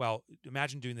 Well,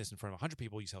 imagine doing this in front of 100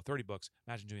 people, you sell 30 books.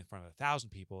 Imagine doing it in front of 1,000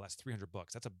 people, that's 300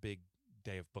 books. That's a big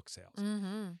day of book sales.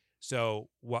 Mm-hmm. So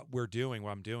what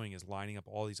I'm doing is lining up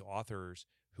all these authors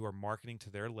who are marketing to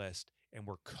their list, and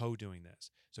we're co-doing this.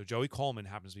 So Joey Coleman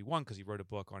happens to be one, because he wrote a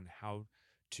book on how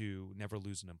to never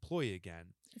lose an employee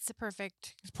again. It's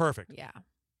perfect. It's perfect. Yeah.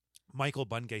 Michael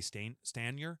Bungay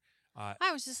Stanier.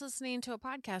 I was just listening to a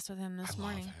podcast with him this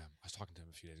morning. I love him. I was talking to him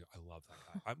a few days ago. I love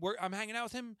that guy. I'm hanging out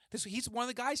with him. He's one of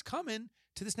the guys coming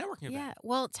to this networking event. Yeah.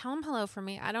 Well, tell him hello for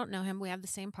me. I don't know him. We have the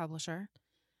same publisher.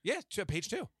 Yeah, page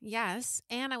 2. Yes.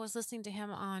 And I was listening to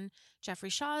him on Jeffrey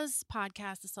Shaw's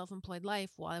podcast, The Self-Employed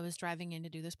Life, while I was driving in to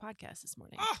do this podcast this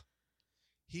morning.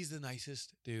 He's the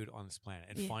nicest dude on this planet,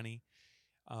 and Yeah. funny.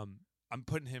 I'm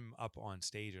putting him up on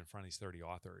stage in front of these 30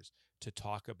 authors to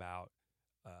talk about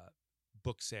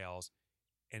book sales,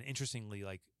 and interestingly,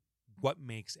 like, what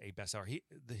makes a bestseller.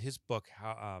 His book,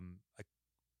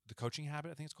 The Coaching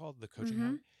Habit, I think it's called, The Coaching Mm-hmm.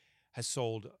 Habit, has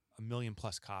sold 1 million+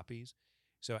 copies.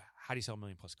 So how do you sell 1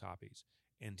 million+ copies?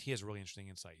 And he has a really interesting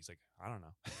insight. He's like, I don't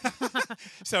know.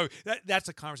 So that's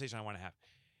a conversation I want to have.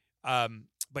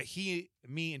 But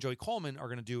me and Joey Coleman are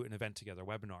going to do an event together, a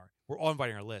webinar. We're all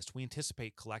inviting our list. We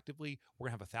anticipate collectively we're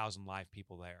going to have 1,000 live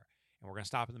people there. And we're going to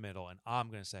stop in the middle, and I'm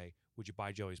going to say, would you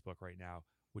buy Joey's book right now?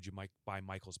 Would you buy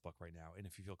Michael's book right now? And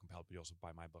if you feel compelled, would you also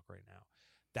buy my book right now?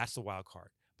 That's the wild card.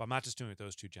 But I'm not just doing it with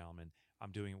those 2 gentlemen.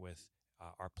 I'm doing it with,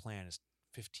 our plan is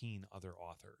 15 other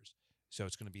authors. So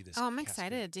it's going to be this. Oh, I'm cascade.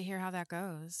 excited to hear how that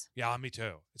goes. Yeah, me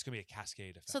too. It's going to be a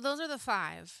cascade effect. So those are the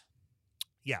 5.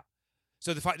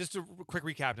 So just a quick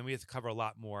recap, and we have to cover a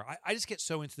lot more. I just get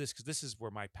so into this because this is where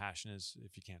my passion is,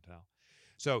 if you can't tell.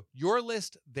 So your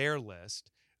list, their list,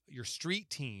 your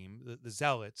street team, the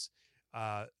zealots,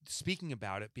 speaking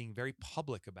about it, being very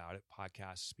public about it,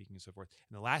 podcasts, speaking, and so forth.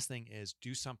 And the last thing is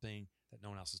do something that no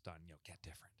one else has done. Get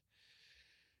different.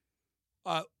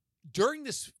 During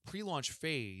this pre-launch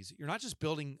phase, you're not just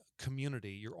building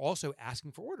community, you're also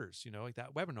asking for orders. Like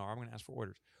that webinar, I'm going to ask for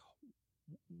orders.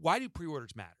 Why do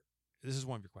pre-orders matter? This is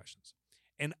one of your questions.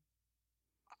 And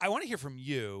I want to hear from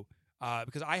you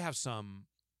because I have some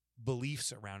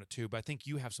beliefs around it too, but I think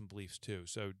you have some beliefs too.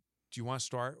 So Do you want to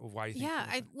start with why you think?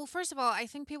 Yeah. Well, first of all, I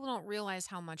think people don't realize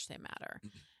how much they matter.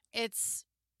 It's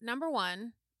number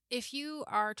one, if you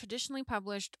are traditionally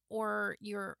published or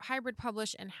you're hybrid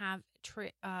published and have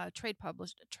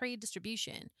trade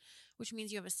distribution, which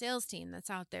means you have a sales team that's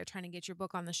out there trying to get your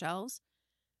book on the shelves,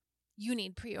 you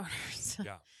need pre-orders.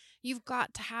 Yeah. You've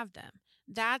got to have them.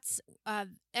 That's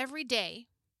every day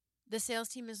the sales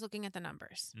team is looking at the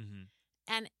numbers. Mm-hmm.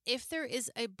 And if there is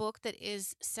a book that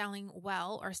is selling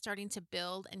well or starting to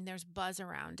build and there's buzz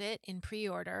around it in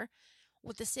pre-order,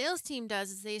 what the sales team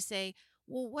does is they say,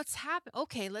 well, what's happening?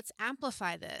 Okay, let's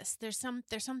amplify this. There's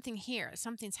something here.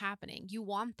 Something's happening. You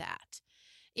want that.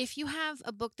 If you have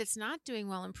a book that's not doing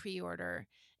well in pre-order,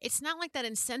 it's not like that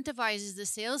incentivizes the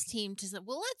sales team to say,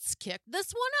 well, let's kick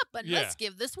this one up and let's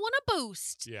give this one a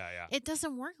boost. Yeah. It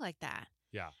doesn't work like that.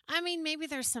 Yeah. I mean, maybe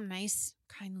there's some nice,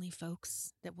 kindly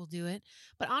folks that will do it,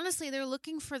 but honestly, they're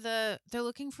looking for the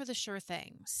sure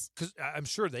things. Because I'm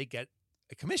sure they get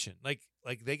a commission. Like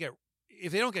they get,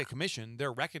 if they don't get a commission,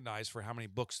 they're recognized for how many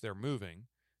books they're moving.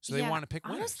 So they want to pick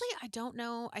winners. Honestly, I don't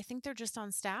know. I think they're just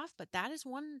on staff, but that is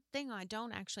one thing I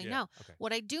don't actually know. Okay.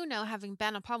 What I do know, having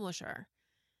been a publisher,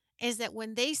 is that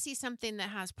when they see something that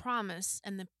has promise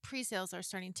and the pre-sales are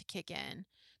starting to kick in,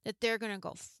 that they're going to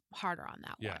go harder on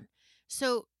that one.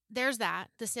 So there's that.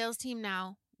 The sales team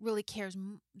now really cares.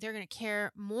 They're going to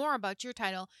care more about your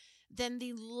title than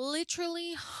the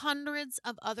literally hundreds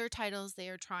of other titles they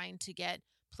are trying to get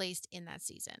placed in that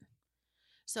season.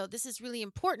 So this is really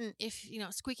important if,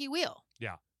 squeaky wheel.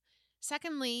 Yeah.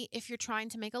 Secondly, if you're trying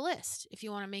to make a list, if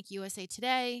you want to make USA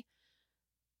Today,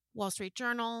 Wall Street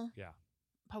Journal,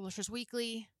 Publishers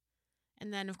Weekly,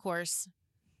 and then, of course,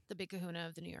 the big kahuna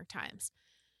of the New York Times,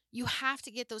 you have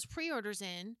to get those pre-orders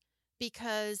in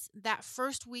because that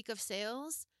first week of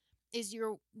sales is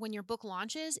when your book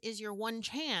launches is your one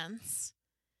chance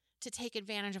to take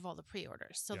advantage of all the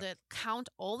pre-orders. So that count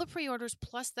all the pre-orders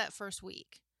plus that first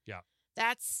week. Yeah.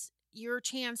 That's your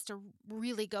chance to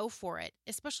really go for it,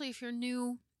 especially if you're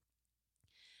new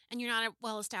and you're not a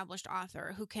well-established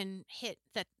author who can hit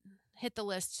the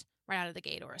list right out of the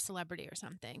gate, or a celebrity or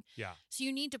something. Yeah. So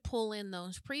you need to pull in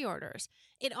those pre-orders.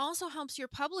 It also helps your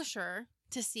publisher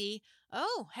to see,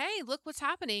 oh, hey, look what's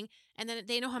happening. And then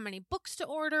they know how many books to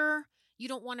order. You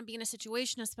don't want to be in a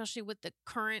situation, especially with the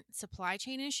current supply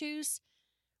chain issues,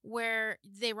 where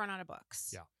they run out of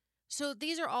books. Yeah. So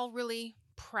these are all really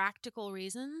practical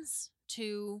reasons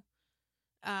to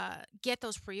get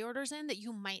those pre-orders in that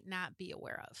you might not be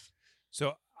aware of.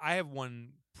 So I have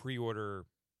one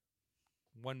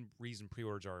reason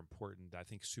pre-orders are important that I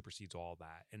think supersedes all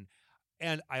that.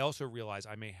 And I also realize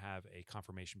I may have a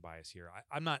confirmation bias here.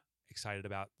 I'm not excited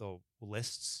about the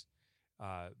lists.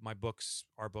 Our books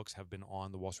have been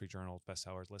on the Wall Street Journal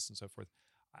bestsellers list and so forth.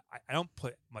 I don't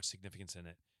put much significance in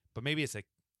it, but maybe it's a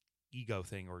ego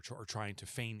thing or trying to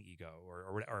feign ego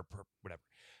or whatever.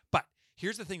 But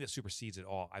here's the thing that supersedes it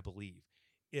all, I believe,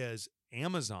 is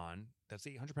Amazon, that's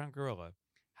the 800-pound gorilla,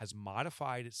 has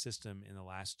modified its system in the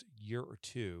last year or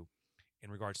two in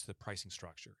regards to the pricing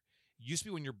structure. It used to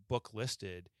be when your book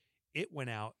listed, it went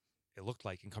out, it looked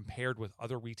like, and compared with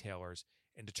other retailers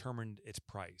and determined its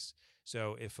price.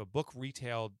 So if a book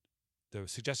retailed, the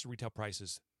suggested retail price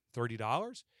is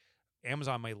 $30,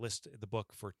 Amazon might list the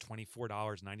book for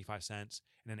 $24.95, and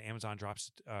then Amazon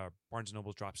drops, Barnes &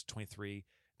 Noble drops to $23,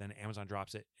 then Amazon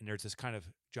drops it, and there's this kind of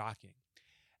jockeying.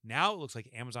 Now it looks like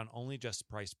Amazon only adjusts the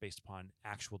price based upon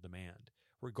actual demand,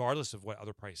 regardless of what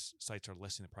other price sites are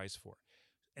listing the price for.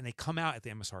 And they come out at the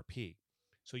MSRP.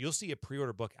 So you'll see a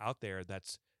pre-order book out there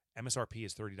that's MSRP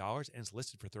is $30 and it's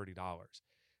listed for $30.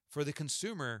 For the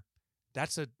consumer,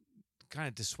 that's a kind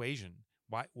of dissuasion.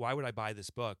 Why would I buy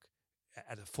this book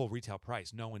at a full retail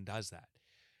price? No one does that.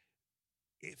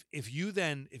 If you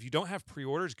don't have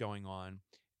pre-orders going on,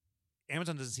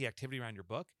 Amazon doesn't see activity around your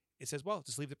book, it says, well,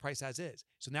 just leave the price as is.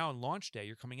 So now on launch day,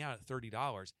 you're coming out at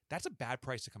 $30. That's a bad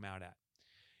price to come out at.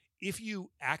 If you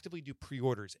actively do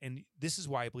pre-orders, and this is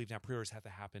why I believe now pre-orders have to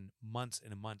happen months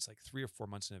and months, like 3 or 4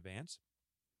 months in advance,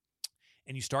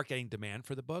 and you start getting demand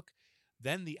for the book,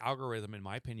 then the algorithm, in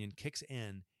my opinion, kicks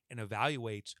in and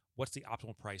evaluates what's the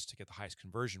optimal price to get the highest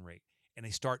conversion rate. And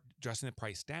they start adjusting the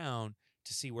price down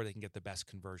to see where they can get the best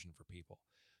conversion for people.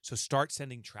 So start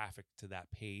sending traffic to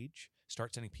that page,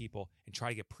 start sending people, and try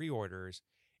to get pre-orders,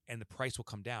 and the price will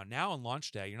come down. Now on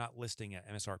launch day, you're not listing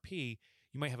at MSRP.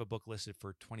 You might have a book listed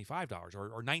for $25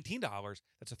 or $19.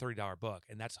 That's a $30 book,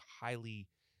 and that's highly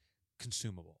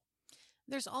consumable.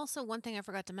 There's also one thing I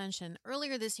forgot to mention.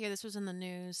 Earlier this year, this was in the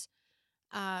news,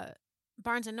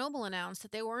 Barnes & Noble announced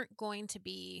that they weren't going to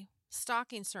be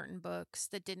stocking certain books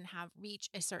that didn't reach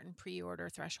a certain pre-order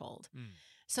threshold. Mm.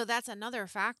 So that's another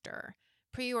factor.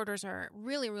 Pre-orders are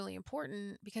really, really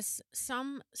important because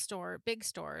some big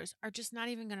stores are just not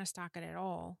even going to stock it at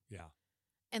all. Yeah.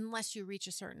 Unless you reach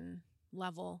a certain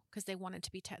level because they want it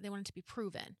to be they want it to be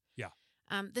proven. Yeah.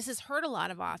 This has hurt a lot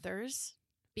of authors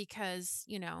because,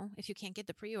 if you can't get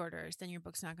the pre-orders, then your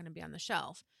book's not going to be on the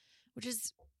shelf, which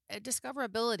is a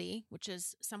discoverability, which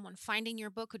is someone finding your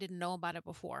book who didn't know about it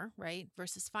before, right?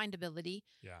 Versus findability,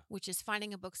 which is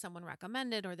finding a book someone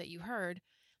recommended or that you heard.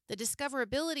 The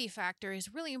discoverability factor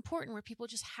is really important where people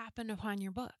just happen upon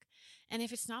your book. And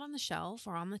if it's not on the shelf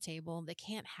or on the table, they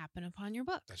can't happen upon your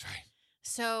book. That's right.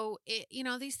 So,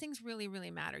 these things really,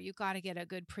 really matter. You got to get a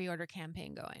good pre-order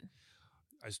campaign going.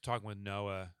 I was talking with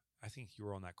Noah. I think you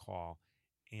were on that call,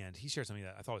 and he shared something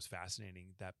that I thought was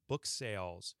fascinating, that book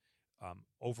sales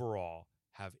overall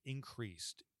have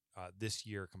increased this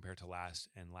year compared to last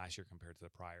year compared to the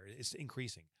prior. It's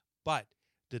increasing, but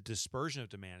the dispersion of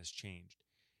demand has changed,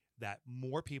 that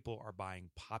more people are buying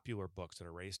popular books that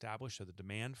are already established. So the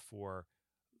demand for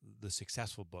the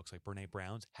successful books like Brené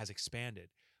Brown's has expanded.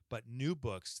 But new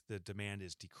books, the demand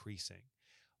is decreasing,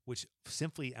 which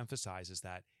simply emphasizes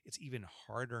that it's even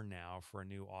harder now for a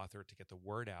new author to get the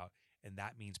word out, and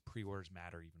that means pre-orders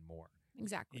matter even more.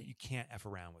 Exactly. You can't F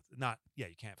around with you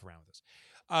can't F around with this.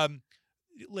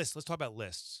 Lists. Let's talk about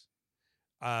lists.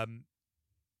 You're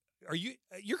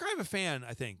kind of a fan,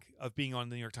 I think, of being on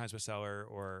the New York Times bestseller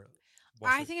or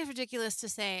I think it's ridiculous to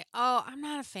say, "Oh, I'm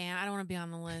not a fan. I don't want to be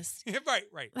on the list."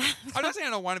 Right. I'm not saying I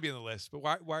don't want to be on the list, but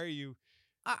why are you?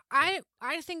 I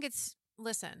think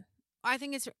I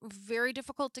think it's very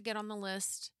difficult to get on the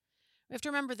list. We have to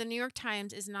remember the New York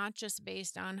Times is not just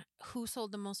based on who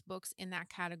sold the most books in that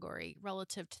category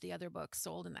relative to the other books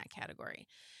sold in that category.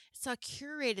 It's a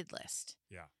curated list.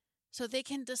 Yeah. So they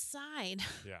can decide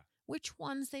which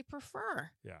ones they prefer.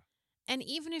 Yeah. And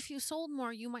even if you sold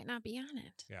more, you might not be on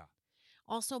it. Yeah.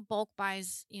 Also bulk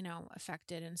buys,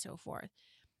 affected and so forth.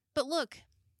 But look,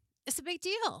 it's a big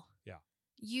deal. Yeah.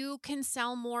 You can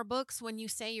sell more books when you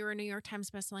say you're a New York Times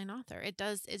bestselling author. It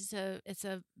does. It's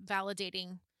a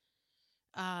validating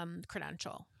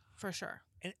credential for sure.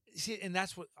 And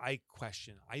that's what I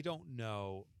question. I don't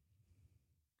know,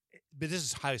 but this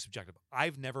is highly subjective.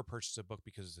 I've never purchased a book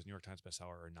because it's a New York Times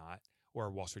bestseller or not, or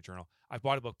a Wall Street Journal. I've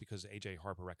bought a book because A.J.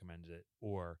 Harper recommended it,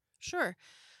 or sure,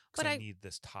 but I need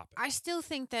this topic. I still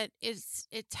think that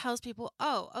it tells people,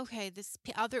 oh, okay,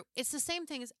 it's the same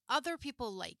thing as other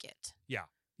people like it. Yeah,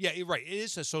 you're right. It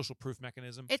is a social proof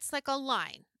mechanism. It's like a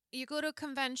line. You go to a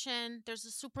convention, there's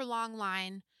a super long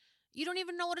line. You don't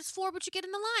even know what it's for, but you get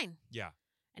in the line. Yeah.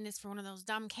 And it's for one of those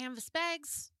dumb canvas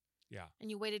bags. Yeah. And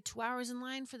you waited 2 hours in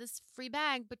line for this free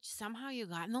bag, but somehow you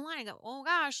got in the line. I go, oh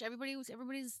gosh, everybody needs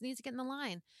to get in the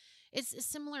line. It's a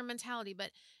similar mentality,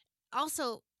 but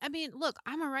also, I mean, look,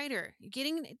 I'm a writer.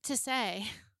 Getting to say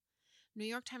New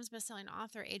York Times bestselling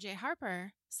author A.J.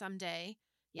 Harper someday,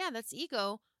 yeah, that's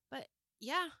ego, but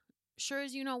yeah, sure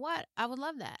as you know what, I would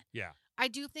love that. Yeah. I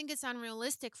do think it's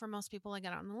unrealistic for most people to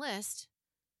get on the list.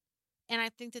 And I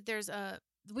think that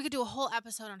we could do a whole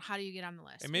episode on how do you get on the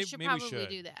list. And maybe we should probably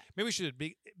do that. Maybe we should,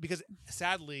 because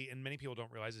sadly, and many people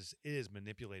don't realize this, it is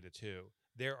manipulated too.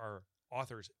 There are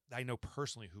authors I know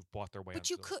personally who've bought their way. But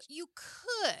you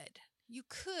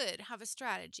could have a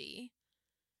strategy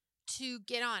to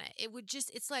get on it.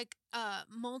 It's like a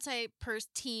multi-person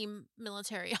team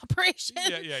military operation.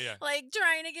 Yeah. Like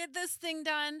trying to get this thing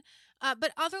done.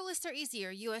 But other lists are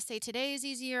easier. USA Today is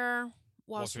easier.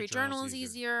 Wall Street Journal is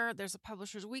easier. There's a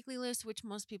Publishers Weekly list, which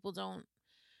most people don't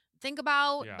think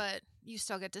about, but you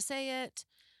still get to say it.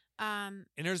 And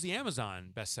there's the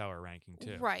Amazon bestseller ranking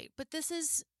too. Right. But this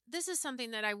is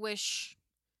something that I wish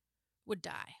would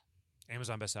die.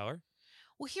 Amazon bestseller?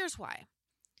 Well, here's why.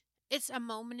 It's a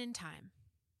moment in time.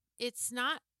 It's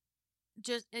not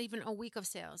just even a week of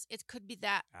sales. It could be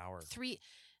that hour.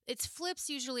 It flips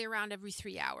usually around every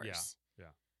 3 hours. Yeah.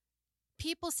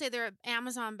 People say they're an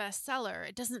Amazon bestseller.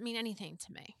 It doesn't mean anything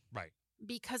to me. Right.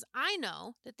 Because I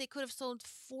know that they could have sold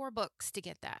 4 books to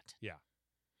get that. Yeah.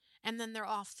 And then they're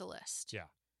off the list. Yeah.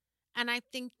 And I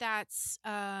think that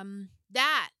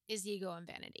is ego and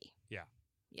vanity. Yeah.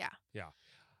 Yeah. Yeah.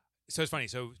 So it's funny.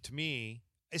 So to me,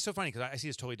 it's so funny because I see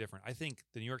it's totally different. I think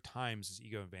the New York Times is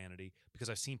ego and vanity because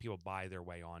I've seen people buy their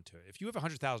way onto it. If you have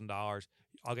 $100,000,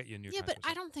 I'll get you a New York Times. Yeah, but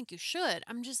I don't think you should.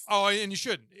 I'm just. Oh, and you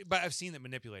should. But I've seen it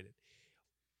manipulated.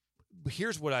 But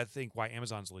here's what I think why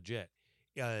Amazon's legit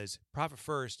is Profit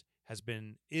First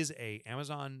is a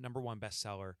Amazon #1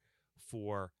 bestseller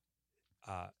for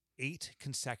 8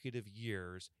 consecutive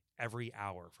years every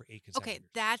hour for 8 consecutive Okay, years.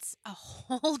 that's a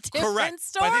whole different Correct.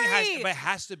 story. But it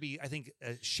has to be, I think,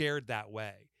 shared that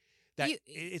way. That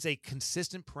it's a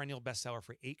consistent perennial bestseller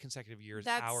for 8 consecutive years,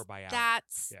 hour by hour.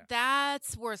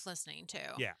 That's worth listening to.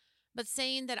 Yeah. But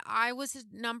saying that I was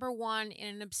number one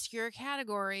in an obscure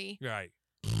category, right?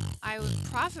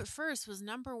 Profit First was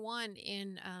number one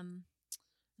in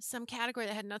some category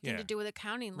that had nothing to do with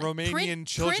accounting, like Romanian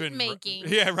children printmaking.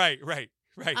 Yeah, right.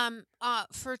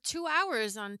 For 2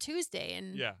 hours on Tuesday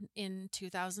in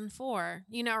 2004,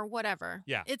 or whatever.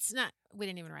 Yeah. It's not. We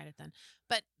didn't even write it then.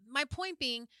 But my point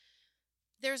being,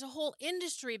 there's a whole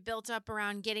industry built up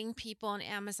around getting people an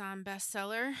Amazon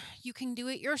bestseller. You can do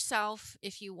it yourself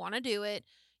if you want to do it.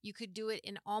 You could do it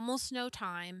in almost no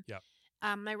time. Yep.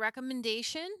 My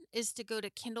recommendation is to go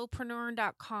to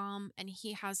kindlepreneur.com, and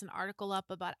he has an article up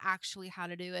about actually how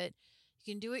to do it.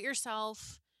 You can do it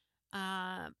yourself.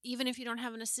 Even if you don't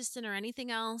have an assistant or anything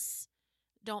else,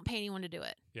 don't pay anyone to do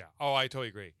it. Yeah. Oh, I totally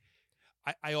agree.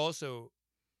 I also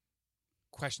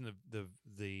question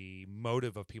the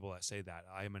motive of people that say that.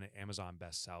 I am an Amazon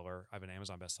bestseller. I have an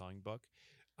Amazon bestselling book.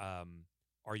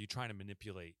 Are you trying to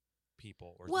manipulate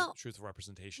people or truthful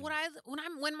representation?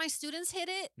 When my students hit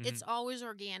it, it's always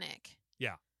organic.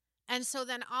 Yeah. And so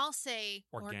then I'll say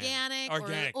organic.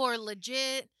 Or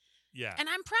legit. Yeah. And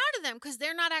I'm proud of them because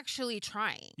they're not actually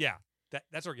trying. Yeah.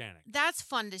 That's organic. That's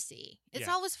fun to see. It's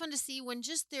always fun to see when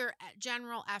just their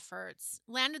general efforts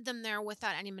landed them there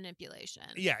without any manipulation.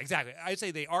 Yeah, exactly. I'd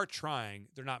say they are trying.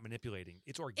 They're not manipulating.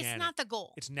 It's organic. It's not the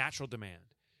goal. It's natural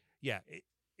demand. Yeah.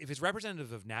 If it's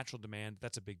representative of natural demand,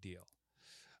 that's a big deal.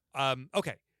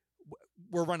 Okay.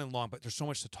 We're running long, but there's so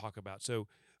much to talk about. So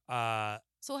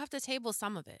we'll have to table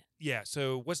some of it. Yeah.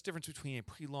 So what's the difference between a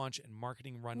pre-launch and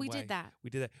marketing runway? We did that.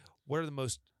 What are the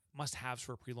most must-haves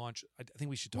for a pre-launch? I think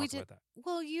we should talk about that.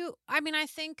 Well, I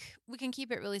think we can keep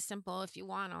it really simple if you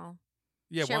want. I'll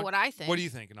share what I think. What do you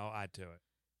think? And I'll add to it.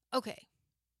 Okay.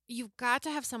 You've got to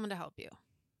have someone to help you.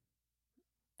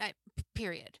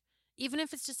 Period. Even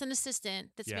if it's just an assistant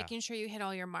that's making sure you hit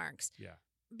all your marks. Yeah.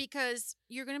 Because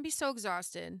you're going to be so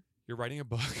exhausted. You're writing a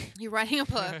book.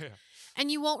 And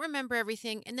you won't remember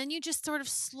everything. And then you just sort of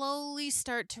slowly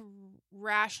start to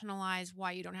rationalize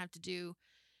why you don't have to do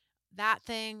that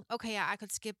thing. Okay, yeah, I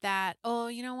could skip that. Oh,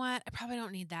 you know what? I probably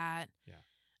don't need that. Yeah.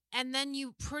 And then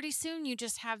pretty soon you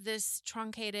just have this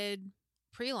truncated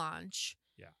pre-launch.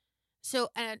 Yeah. So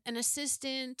an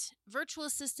assistant, virtual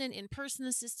assistant, in-person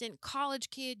assistant, college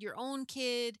kid, your own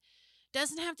kid,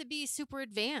 doesn't have to be super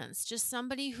advanced. Just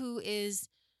somebody who is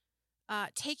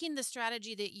taking the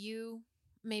strategy that you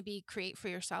maybe create for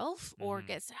yourself or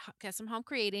get some help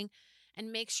creating,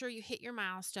 and make sure you hit your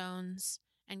milestones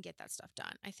and get that stuff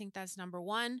done. I think that's number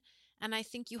one. And I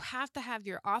think you have to have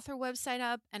your author website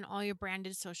up and all your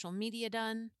branded social media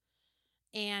done.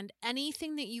 And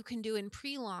anything that you can do in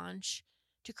pre-launch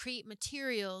to create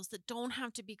materials that don't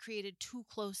have to be created too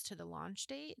close to the launch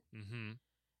date. Mm-hmm.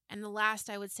 And the last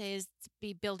I would say is to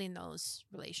be building those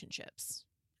relationships.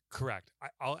 Correct.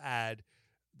 I'll add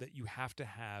that you have to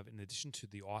have, in addition to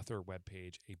the author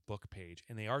webpage, a book page.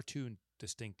 And they are two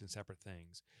distinct and separate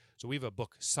things. So we have a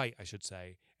book site, I should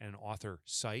say, and an author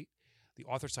site. The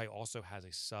author site also has a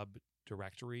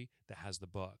subdirectory that has the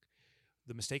book.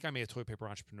 The mistake I made at Toilet Paper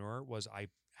Entrepreneur was I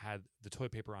had the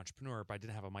Toilet Paper Entrepreneur, but I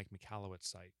didn't have a Mike Michalowicz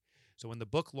site. So when the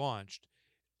book launched,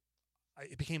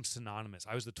 it became synonymous.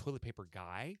 I was the toilet paper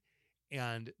guy,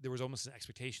 and there was almost an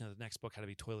expectation that the next book had to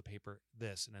be toilet paper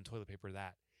this and then toilet paper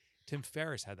that. Tim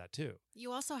Ferriss had that too.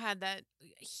 You also had that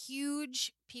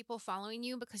huge people following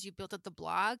you because you built up the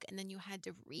blog, and then you had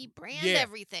to rebrand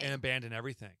everything. And abandon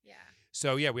everything. Yeah.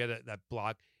 So yeah, we had that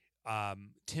blog.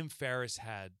 Tim Ferriss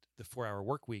had the 4-Hour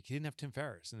Work Week. He didn't have Tim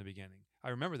Ferriss in the beginning. I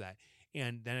remember that.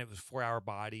 And then it was 4-Hour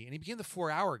Body, and he became the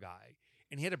 4-hour guy.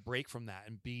 And he had to break from that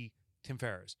and be Tim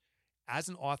Ferriss. As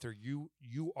an author, you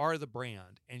are the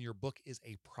brand, and your book is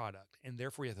a product, and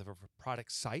therefore you have to have a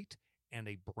product site and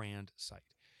a brand site.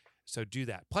 So do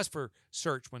that. Plus, for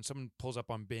search, when someone pulls up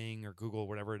on Bing or Google,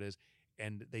 whatever it is,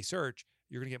 and they search,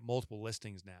 you're going to get multiple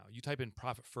listings now. You type in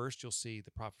Profit First, you'll see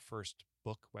the Profit First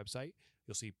book website.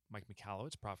 You'll see Mike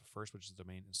Michalowicz, Profit First, which is the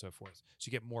domain, and so forth. So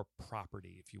you get more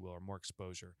property, if you will, or more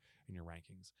exposure in your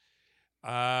rankings.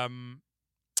 I'm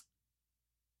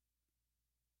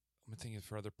thinking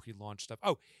for other pre-launch stuff.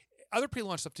 Oh, other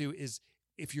pre-launch stuff too is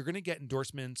if you're going to get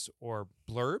endorsements or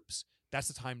blurbs, that's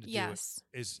the time to do it.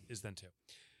 Is then too.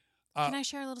 Can I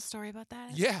share a little story about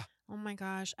that? Yeah. Oh my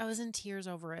gosh, I was in tears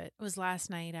over it. It was last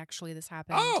night, actually. This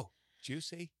happened. Oh,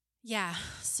 juicy. Yeah.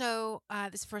 So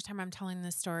this is the first time I'm telling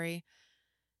this story.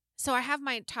 So I have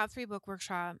my top 3 book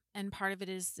workshop, and part of it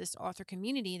is this author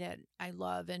community that I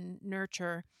love and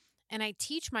nurture. And I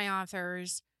teach my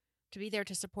authors to be there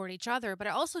to support each other, but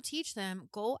I also teach them,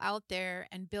 go out there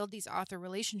and build these author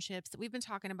relationships that we've been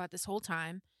talking about this whole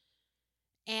time,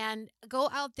 and go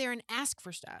out there and ask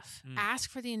for stuff. Ask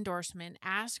for the endorsement,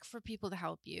 ask for people to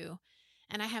help you.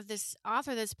 And I have this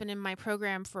author that's been in my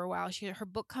program for a while. Her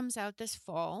book comes out this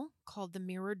fall called The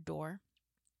Mirrored Door.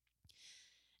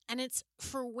 And it's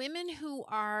for women who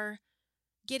are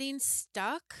getting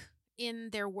stuck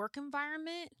in their work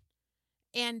environment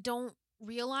and don't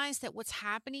realize that what's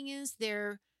happening is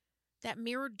that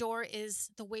mirrored door is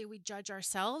the way we judge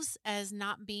ourselves as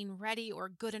not being ready or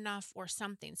good enough or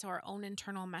something. So our own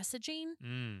internal messaging.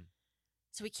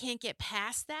 So we can't get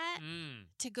past that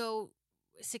to go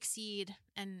succeed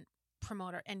and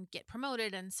get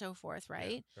promoted and so forth,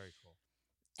 right? Yeah, very cool.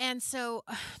 And so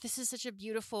this is such a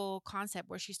beautiful concept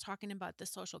where she's talking about the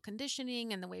social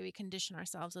conditioning and the way we condition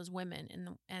ourselves as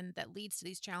women, and that leads to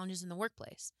these challenges in the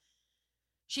workplace.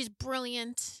 She's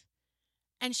brilliant,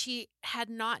 and she had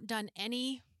not done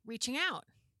any reaching out.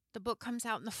 The book comes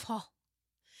out in the fall.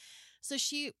 So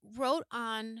she wrote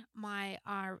on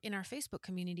in our Facebook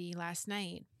community last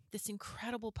night this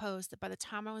incredible post that by the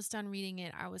time I was done reading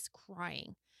it, I was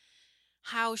crying.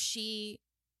 How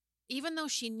even though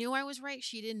she knew I was right,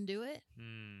 she didn't do it.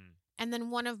 And then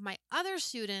one of my other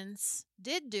students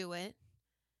did do it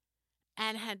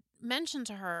and had mentioned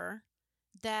to her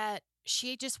that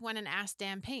she just went and asked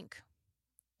Dan Pink,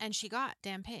 and she got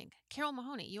Dan Pink. Carol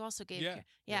Mahoney, you also gave.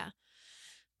 Yeah.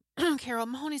 Carol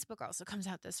Mahoney's book also comes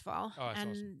out this fall. Oh, that's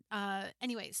awesome.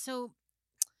 Anyway, so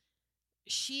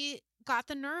she got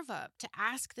the nerve up to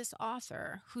ask this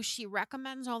author who she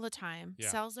recommends all the time,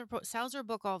 sells her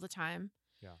book all the time,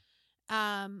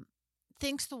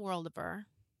 thinks the world of her,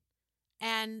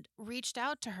 and reached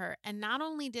out to her. And not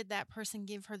only did that person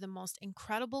give her the most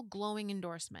incredible glowing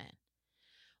endorsement,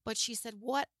 but she said,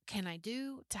 what can I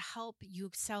do to help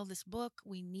you sell this book?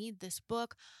 We need this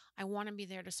book. I want to be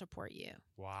there to support you.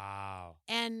 Wow.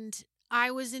 And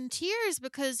I was in tears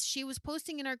because she was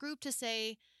posting in our group to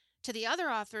say to the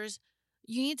other authors,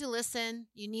 you need to listen.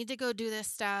 You need to go do this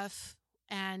stuff.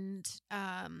 And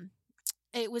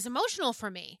it was emotional for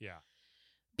me. Yeah.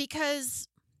 Because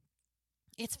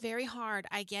it's very hard.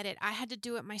 I get it. I had to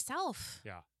do it myself.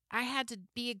 Yeah. I had to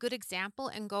be a good example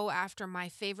and go after my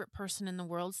favorite person in the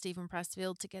world, Stephen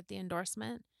Pressfield, to get the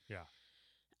endorsement.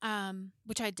 Yeah.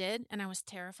 Which I did, and I was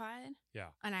terrified. Yeah.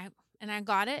 And I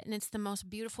got it, and it's the most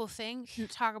beautiful thing.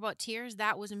 Talk about tears.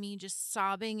 That was me just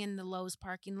sobbing in the Lowe's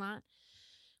parking lot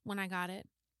when I got it.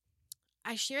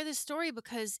 I share this story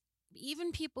because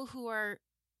even people who are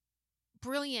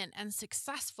brilliant and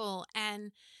successful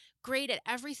and great at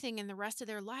everything in the rest of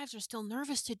their lives are still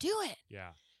nervous to do it.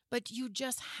 Yeah. But you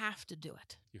just have to do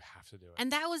it. You have to do it. And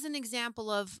that was an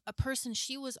example of a person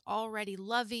she was already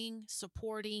loving,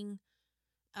 supporting,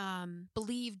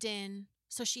 believed in.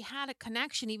 So she had a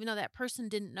connection, even though that person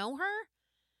didn't know her.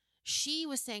 She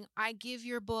was saying, I give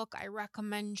your book. I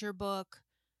recommend your book.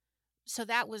 So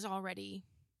that was already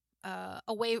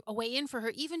a way in for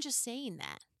her, even just saying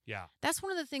that. Yeah. That's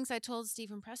one of the things I told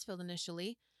Stephen Pressfield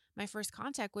initially. My first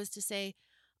contact was to say,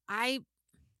 I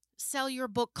sell your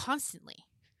book constantly.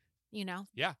 You know?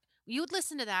 Yeah. You would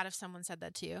listen to that if someone said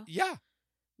that to you. Yeah.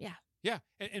 Yeah. Yeah.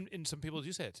 And some people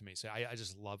do say it to me. Say, I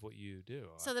just love what you do.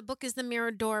 So the book is The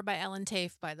Mirrored Door by Ellen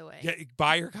Tafe, by the way. Yeah.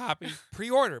 Buy your copy.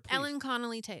 Pre-order, please. Ellen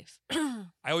Connolly Tafe.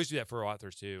 I always do that for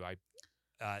authors too.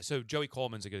 So Joey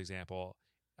Coleman's a good example.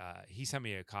 He sent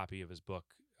me a copy of his book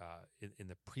in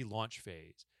the pre-launch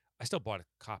phase. I still bought a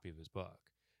copy of his book.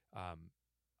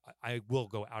 I will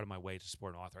go out of my way to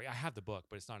support an author. I have the book,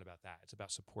 but it's not about that. It's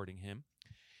about supporting him.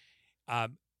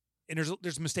 And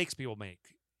there's mistakes people make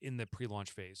in the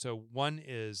pre-launch phase. So one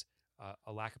is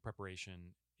a lack of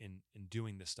preparation in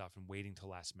doing this stuff and waiting till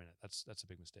last minute. That's a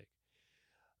big mistake.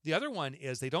 The other one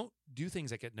is they don't do things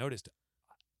that get noticed.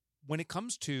 When it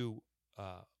comes to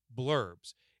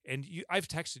blurbs, and I've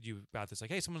texted you about this,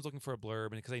 like, hey, someone's looking for a blurb,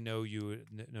 and because they know you,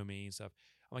 know me and stuff.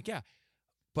 I'm like, yeah,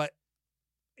 but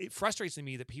it frustrates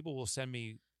me that people will send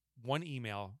me one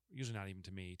email, usually not even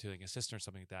to me, to like an assistant or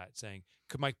something like that, saying,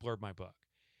 could Mike blurb my book?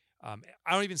 I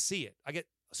don't even see it. I get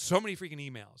so many freaking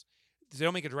emails. They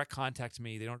don't make a direct contact to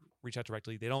me. They don't reach out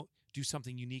directly. They don't do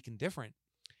something unique and different.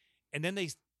 And then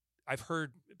I've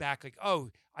heard back like, oh,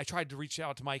 I tried to reach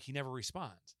out to Mike. He never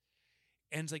responds.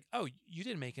 And it's like, oh, you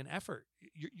didn't make an effort.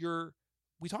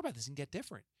 We talk about this and Get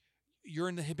Different. You're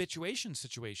in the habituation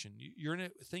situation. You're in a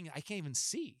thing I can't even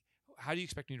see. How do you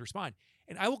expect me to respond?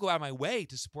 And I will go out of my way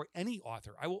to support any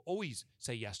author. I will always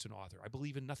say yes to an author. I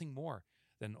believe in nothing more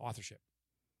than authorship.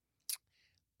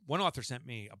 one author sent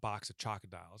me a box of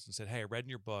Chocodiles and said, "Hey, I read in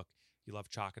your book you love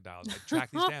Chocodiles. I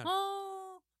tracked these down."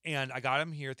 And I got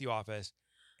them here at the office,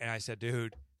 and I said,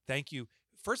 "Dude, thank you."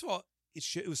 First of all,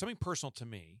 it was something personal to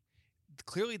me.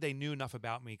 Clearly, they knew enough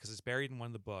about me because it's buried in one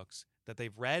of the books that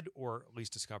they've read or at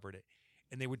least discovered it.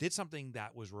 And they did something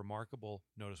that was remarkable,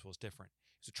 noticeable, it's different.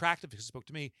 It was attractive because it spoke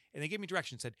to me, and they gave me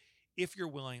direction. Said, "If you're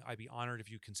willing, I'd be honored if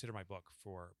you consider my book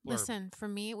for blurb." Listen, for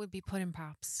me, it would be Puddin'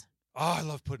 Pops. Oh, I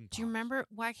love Puddin' Pops. Do you remember?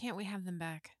 Why can't we have them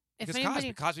back? Because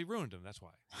Cosby ruined them. That's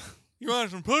why. You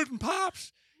want some Puddin'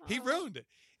 Pops? He ruined it.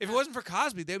 If it wasn't for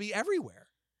Cosby, they'd be everywhere.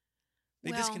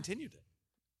 They discontinued it.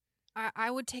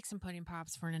 I would take some Pudding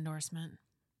Pops for an endorsement.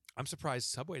 I'm surprised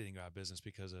Subway didn't go out of business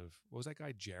because of, what was that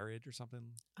guy, Jared or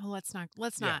something? Oh, let's not.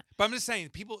 But I'm just saying,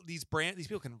 these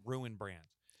people can ruin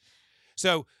brands.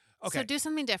 So, okay. So do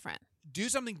something different. Do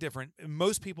something different.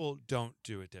 Most people don't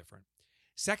do it different.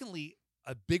 Secondly,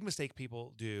 a big mistake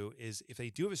people do is if they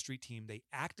do have a street team, they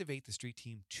activate the street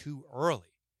team too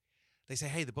early. They say,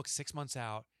 "Hey, the book's 6 months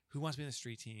out. Who wants to be in the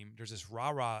street team?" There's this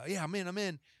rah-rah. "Yeah, I'm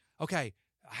in. Okay,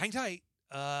 hang tight.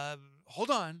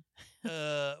 Hold on.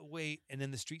 Wait." And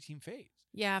then the street team fades.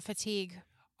 Yeah, fatigue.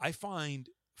 I find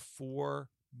 4,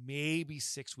 maybe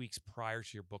 6 weeks prior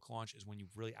to your book launch is when you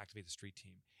really activate the street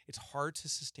team. It's hard to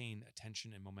sustain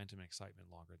attention and momentum and excitement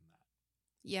longer than that.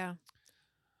 Yeah.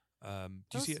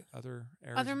 Do you see other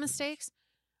areas? Other mistakes?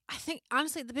 I think,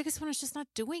 honestly, the biggest one is just not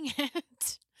doing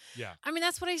it. Yeah. I mean,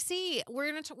 that's what I see.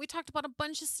 We talked about a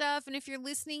bunch of stuff, and if you're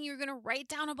listening, you're going to write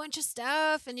down a bunch of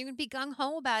stuff, and you're going to be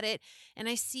gung-ho about it. And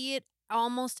I see it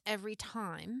almost every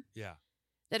time. Yeah.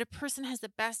 That a person has the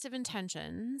best of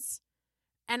intentions.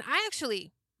 And I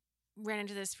actually ran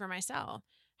into this for myself.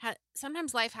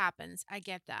 Sometimes life happens. I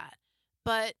get that.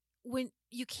 But when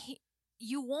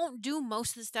you won't do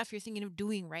most of the stuff you're thinking of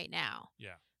doing right now.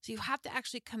 Yeah. So you have to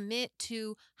actually commit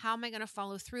to how am I going to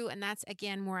follow through? And that's,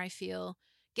 again, where I feel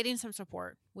getting some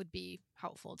support would be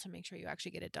helpful to make sure you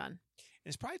actually get it done.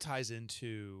 And it probably ties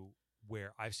into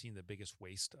where I've seen the biggest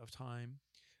waste of time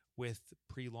with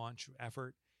pre-launch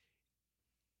effort.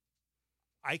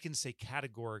 I can say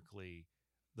categorically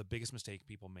the biggest mistake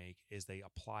people make is they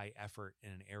apply effort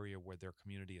in an area where their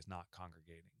community is not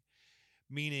congregating.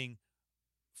 Meaning,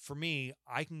 for me,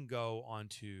 I can go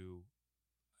onto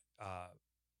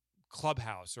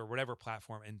Clubhouse or whatever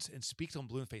platform and speak to them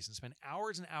blue in the face and spend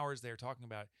hours and hours there talking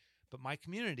about it. But my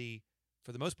community,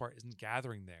 for the most part, isn't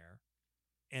gathering there.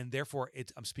 And therefore,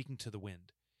 I'm speaking to the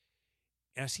wind.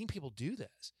 And I've seen people do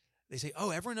this. They say,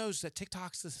 "Oh, everyone knows that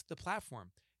TikTok's the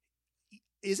platform."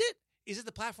 Is it? Is it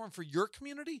the platform for your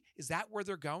community? Is that where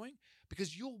they're going?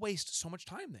 Because you'll waste so much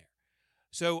time there.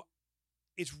 So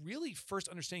it's really first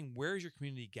understanding where is your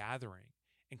community gathering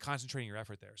and concentrating your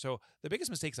effort there. So the biggest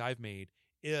mistakes I've made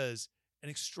is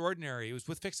it was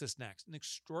with Fix This Next, an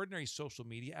extraordinary social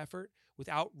media effort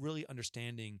without really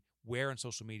understanding where in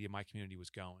social media my community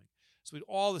was going. So we had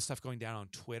all this stuff going down on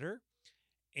Twitter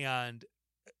and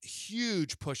a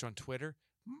huge push on Twitter.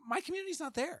 My community's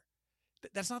not there.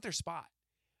 That's not their spot.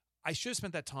 I should have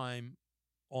spent that time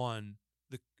on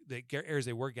the areas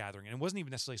they were gathering. And it wasn't even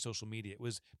necessarily social media. It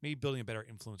was maybe building a better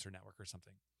influencer network or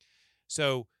something.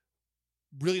 So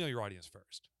really know your audience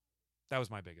first. That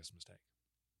was my biggest mistake.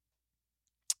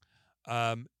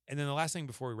 And then the last thing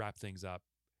before we wrap things up,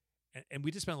 and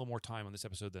we did spend a little more time on this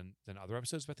episode than other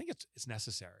episodes, but I think it's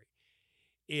necessary,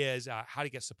 is how to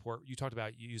get support. You talked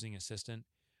about using Assistant.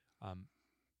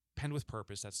 Pen with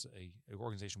Purpose, that's an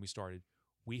organization we started.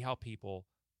 We help people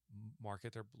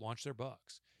launch their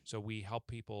books. So we help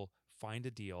people find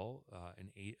a deal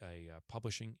in a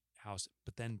publishing house,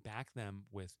 but then back them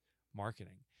with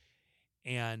marketing.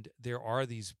 And there are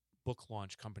these book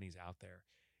launch companies out there.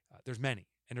 There's many,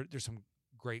 and there's some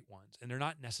great ones, and they're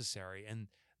not necessary, and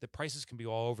the prices can be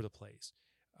all over the place.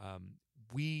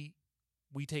 We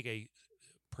take a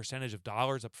percentage of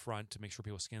dollars up front to make sure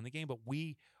people skin the game, but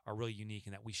we are really unique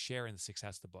in that we share in the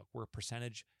success of the book. We're a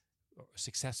percentage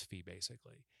success fee,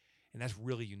 basically. And that's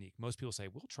really unique. Most people say,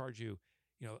 we'll charge you,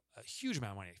 a huge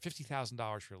amount of money,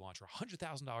 $50,000 for your launch or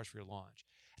 $100,000 for your launch.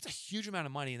 That's a huge amount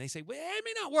of money. And they say, well, it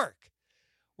may not work.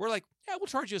 We're like, yeah, we'll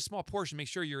charge you a small portion, make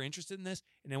sure you're interested in this,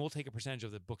 and then we'll take a percentage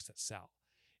of the books that sell.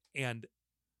 And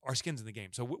our skin's in the game.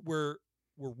 So we're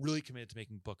really committed to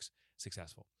making books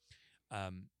successful.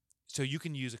 So you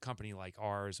can use a company like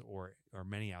ours or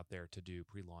many out there to do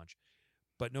pre-launch.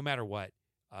 But no matter what,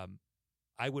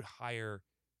 I would hire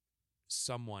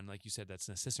someone, like you said, that's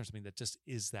an assistant or something that just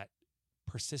is that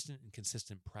persistent and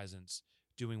consistent presence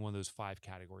doing one of those 5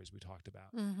 categories we talked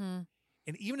about. Mm-hmm.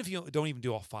 And even if you don't even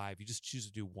do all 5, you just choose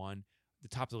to do one, the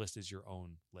top of the list is your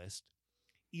own list.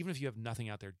 even if you have nothing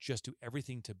out there, just do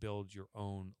everything to build your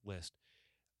own list.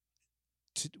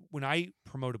 When I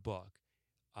promote a book,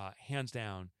 hands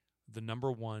down, the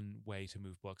number one way to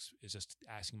move books is just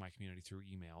asking my community through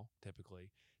email,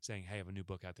 typically saying, hey, I have a new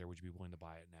book out there. Would you be willing to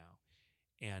buy it now?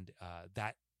 And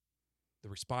the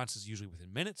response is usually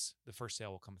within minutes. The first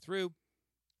sale will come through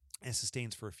and it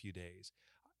sustains for a few days.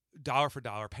 Dollar for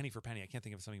dollar, penny for penny. I can't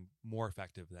think of something more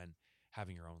effective than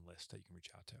having your own list that you can reach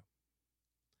out to.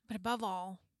 But above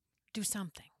all, do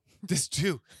something. Just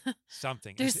do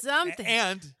something. Do something.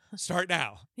 And start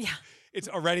now. Yeah. It's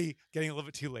already getting a little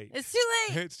bit too late. It's too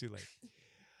late. It's too late.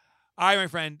 All right, my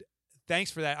friend.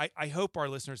 Thanks for that. I hope our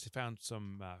listeners have found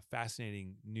some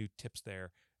fascinating new tips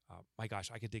there. My gosh,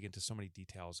 I could dig into so many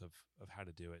details of how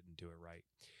to do it and do it right.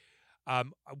 I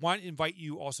want to invite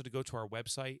you also to go to our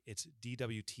website. It's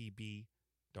DWTB,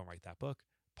 don't write that book,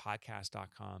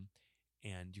 podcast.com.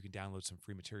 And you can download some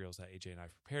free materials that AJ and I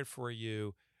have prepared for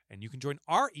you. And you can join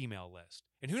our email list.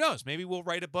 And who knows, maybe we'll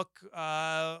write a book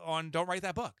on Don't Write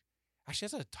That Book. Actually,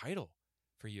 that's a title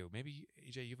for you. Maybe,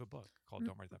 AJ, you have a book called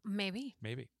Don't Write That Book. Maybe.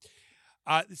 The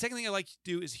second thing I like to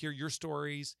do is hear your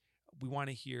stories. We want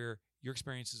to hear your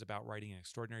experiences about writing an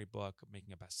extraordinary book,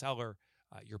 making a bestseller,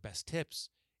 your best tips,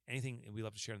 anything we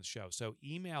love to share on the show. So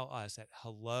email us at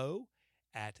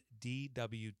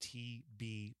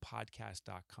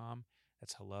hello@dwtbpodcast.com.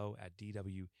 That's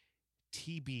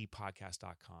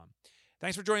hello@dwtbpodcast.com.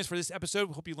 Thanks for joining us for this episode.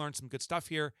 We hope you learned some good stuff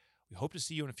here. We hope to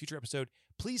see you in a future episode.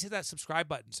 Please hit that subscribe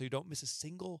button so you don't miss a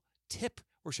single tip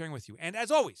we're sharing with you. And as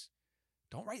always,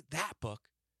 don't write that book,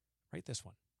 write this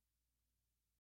one.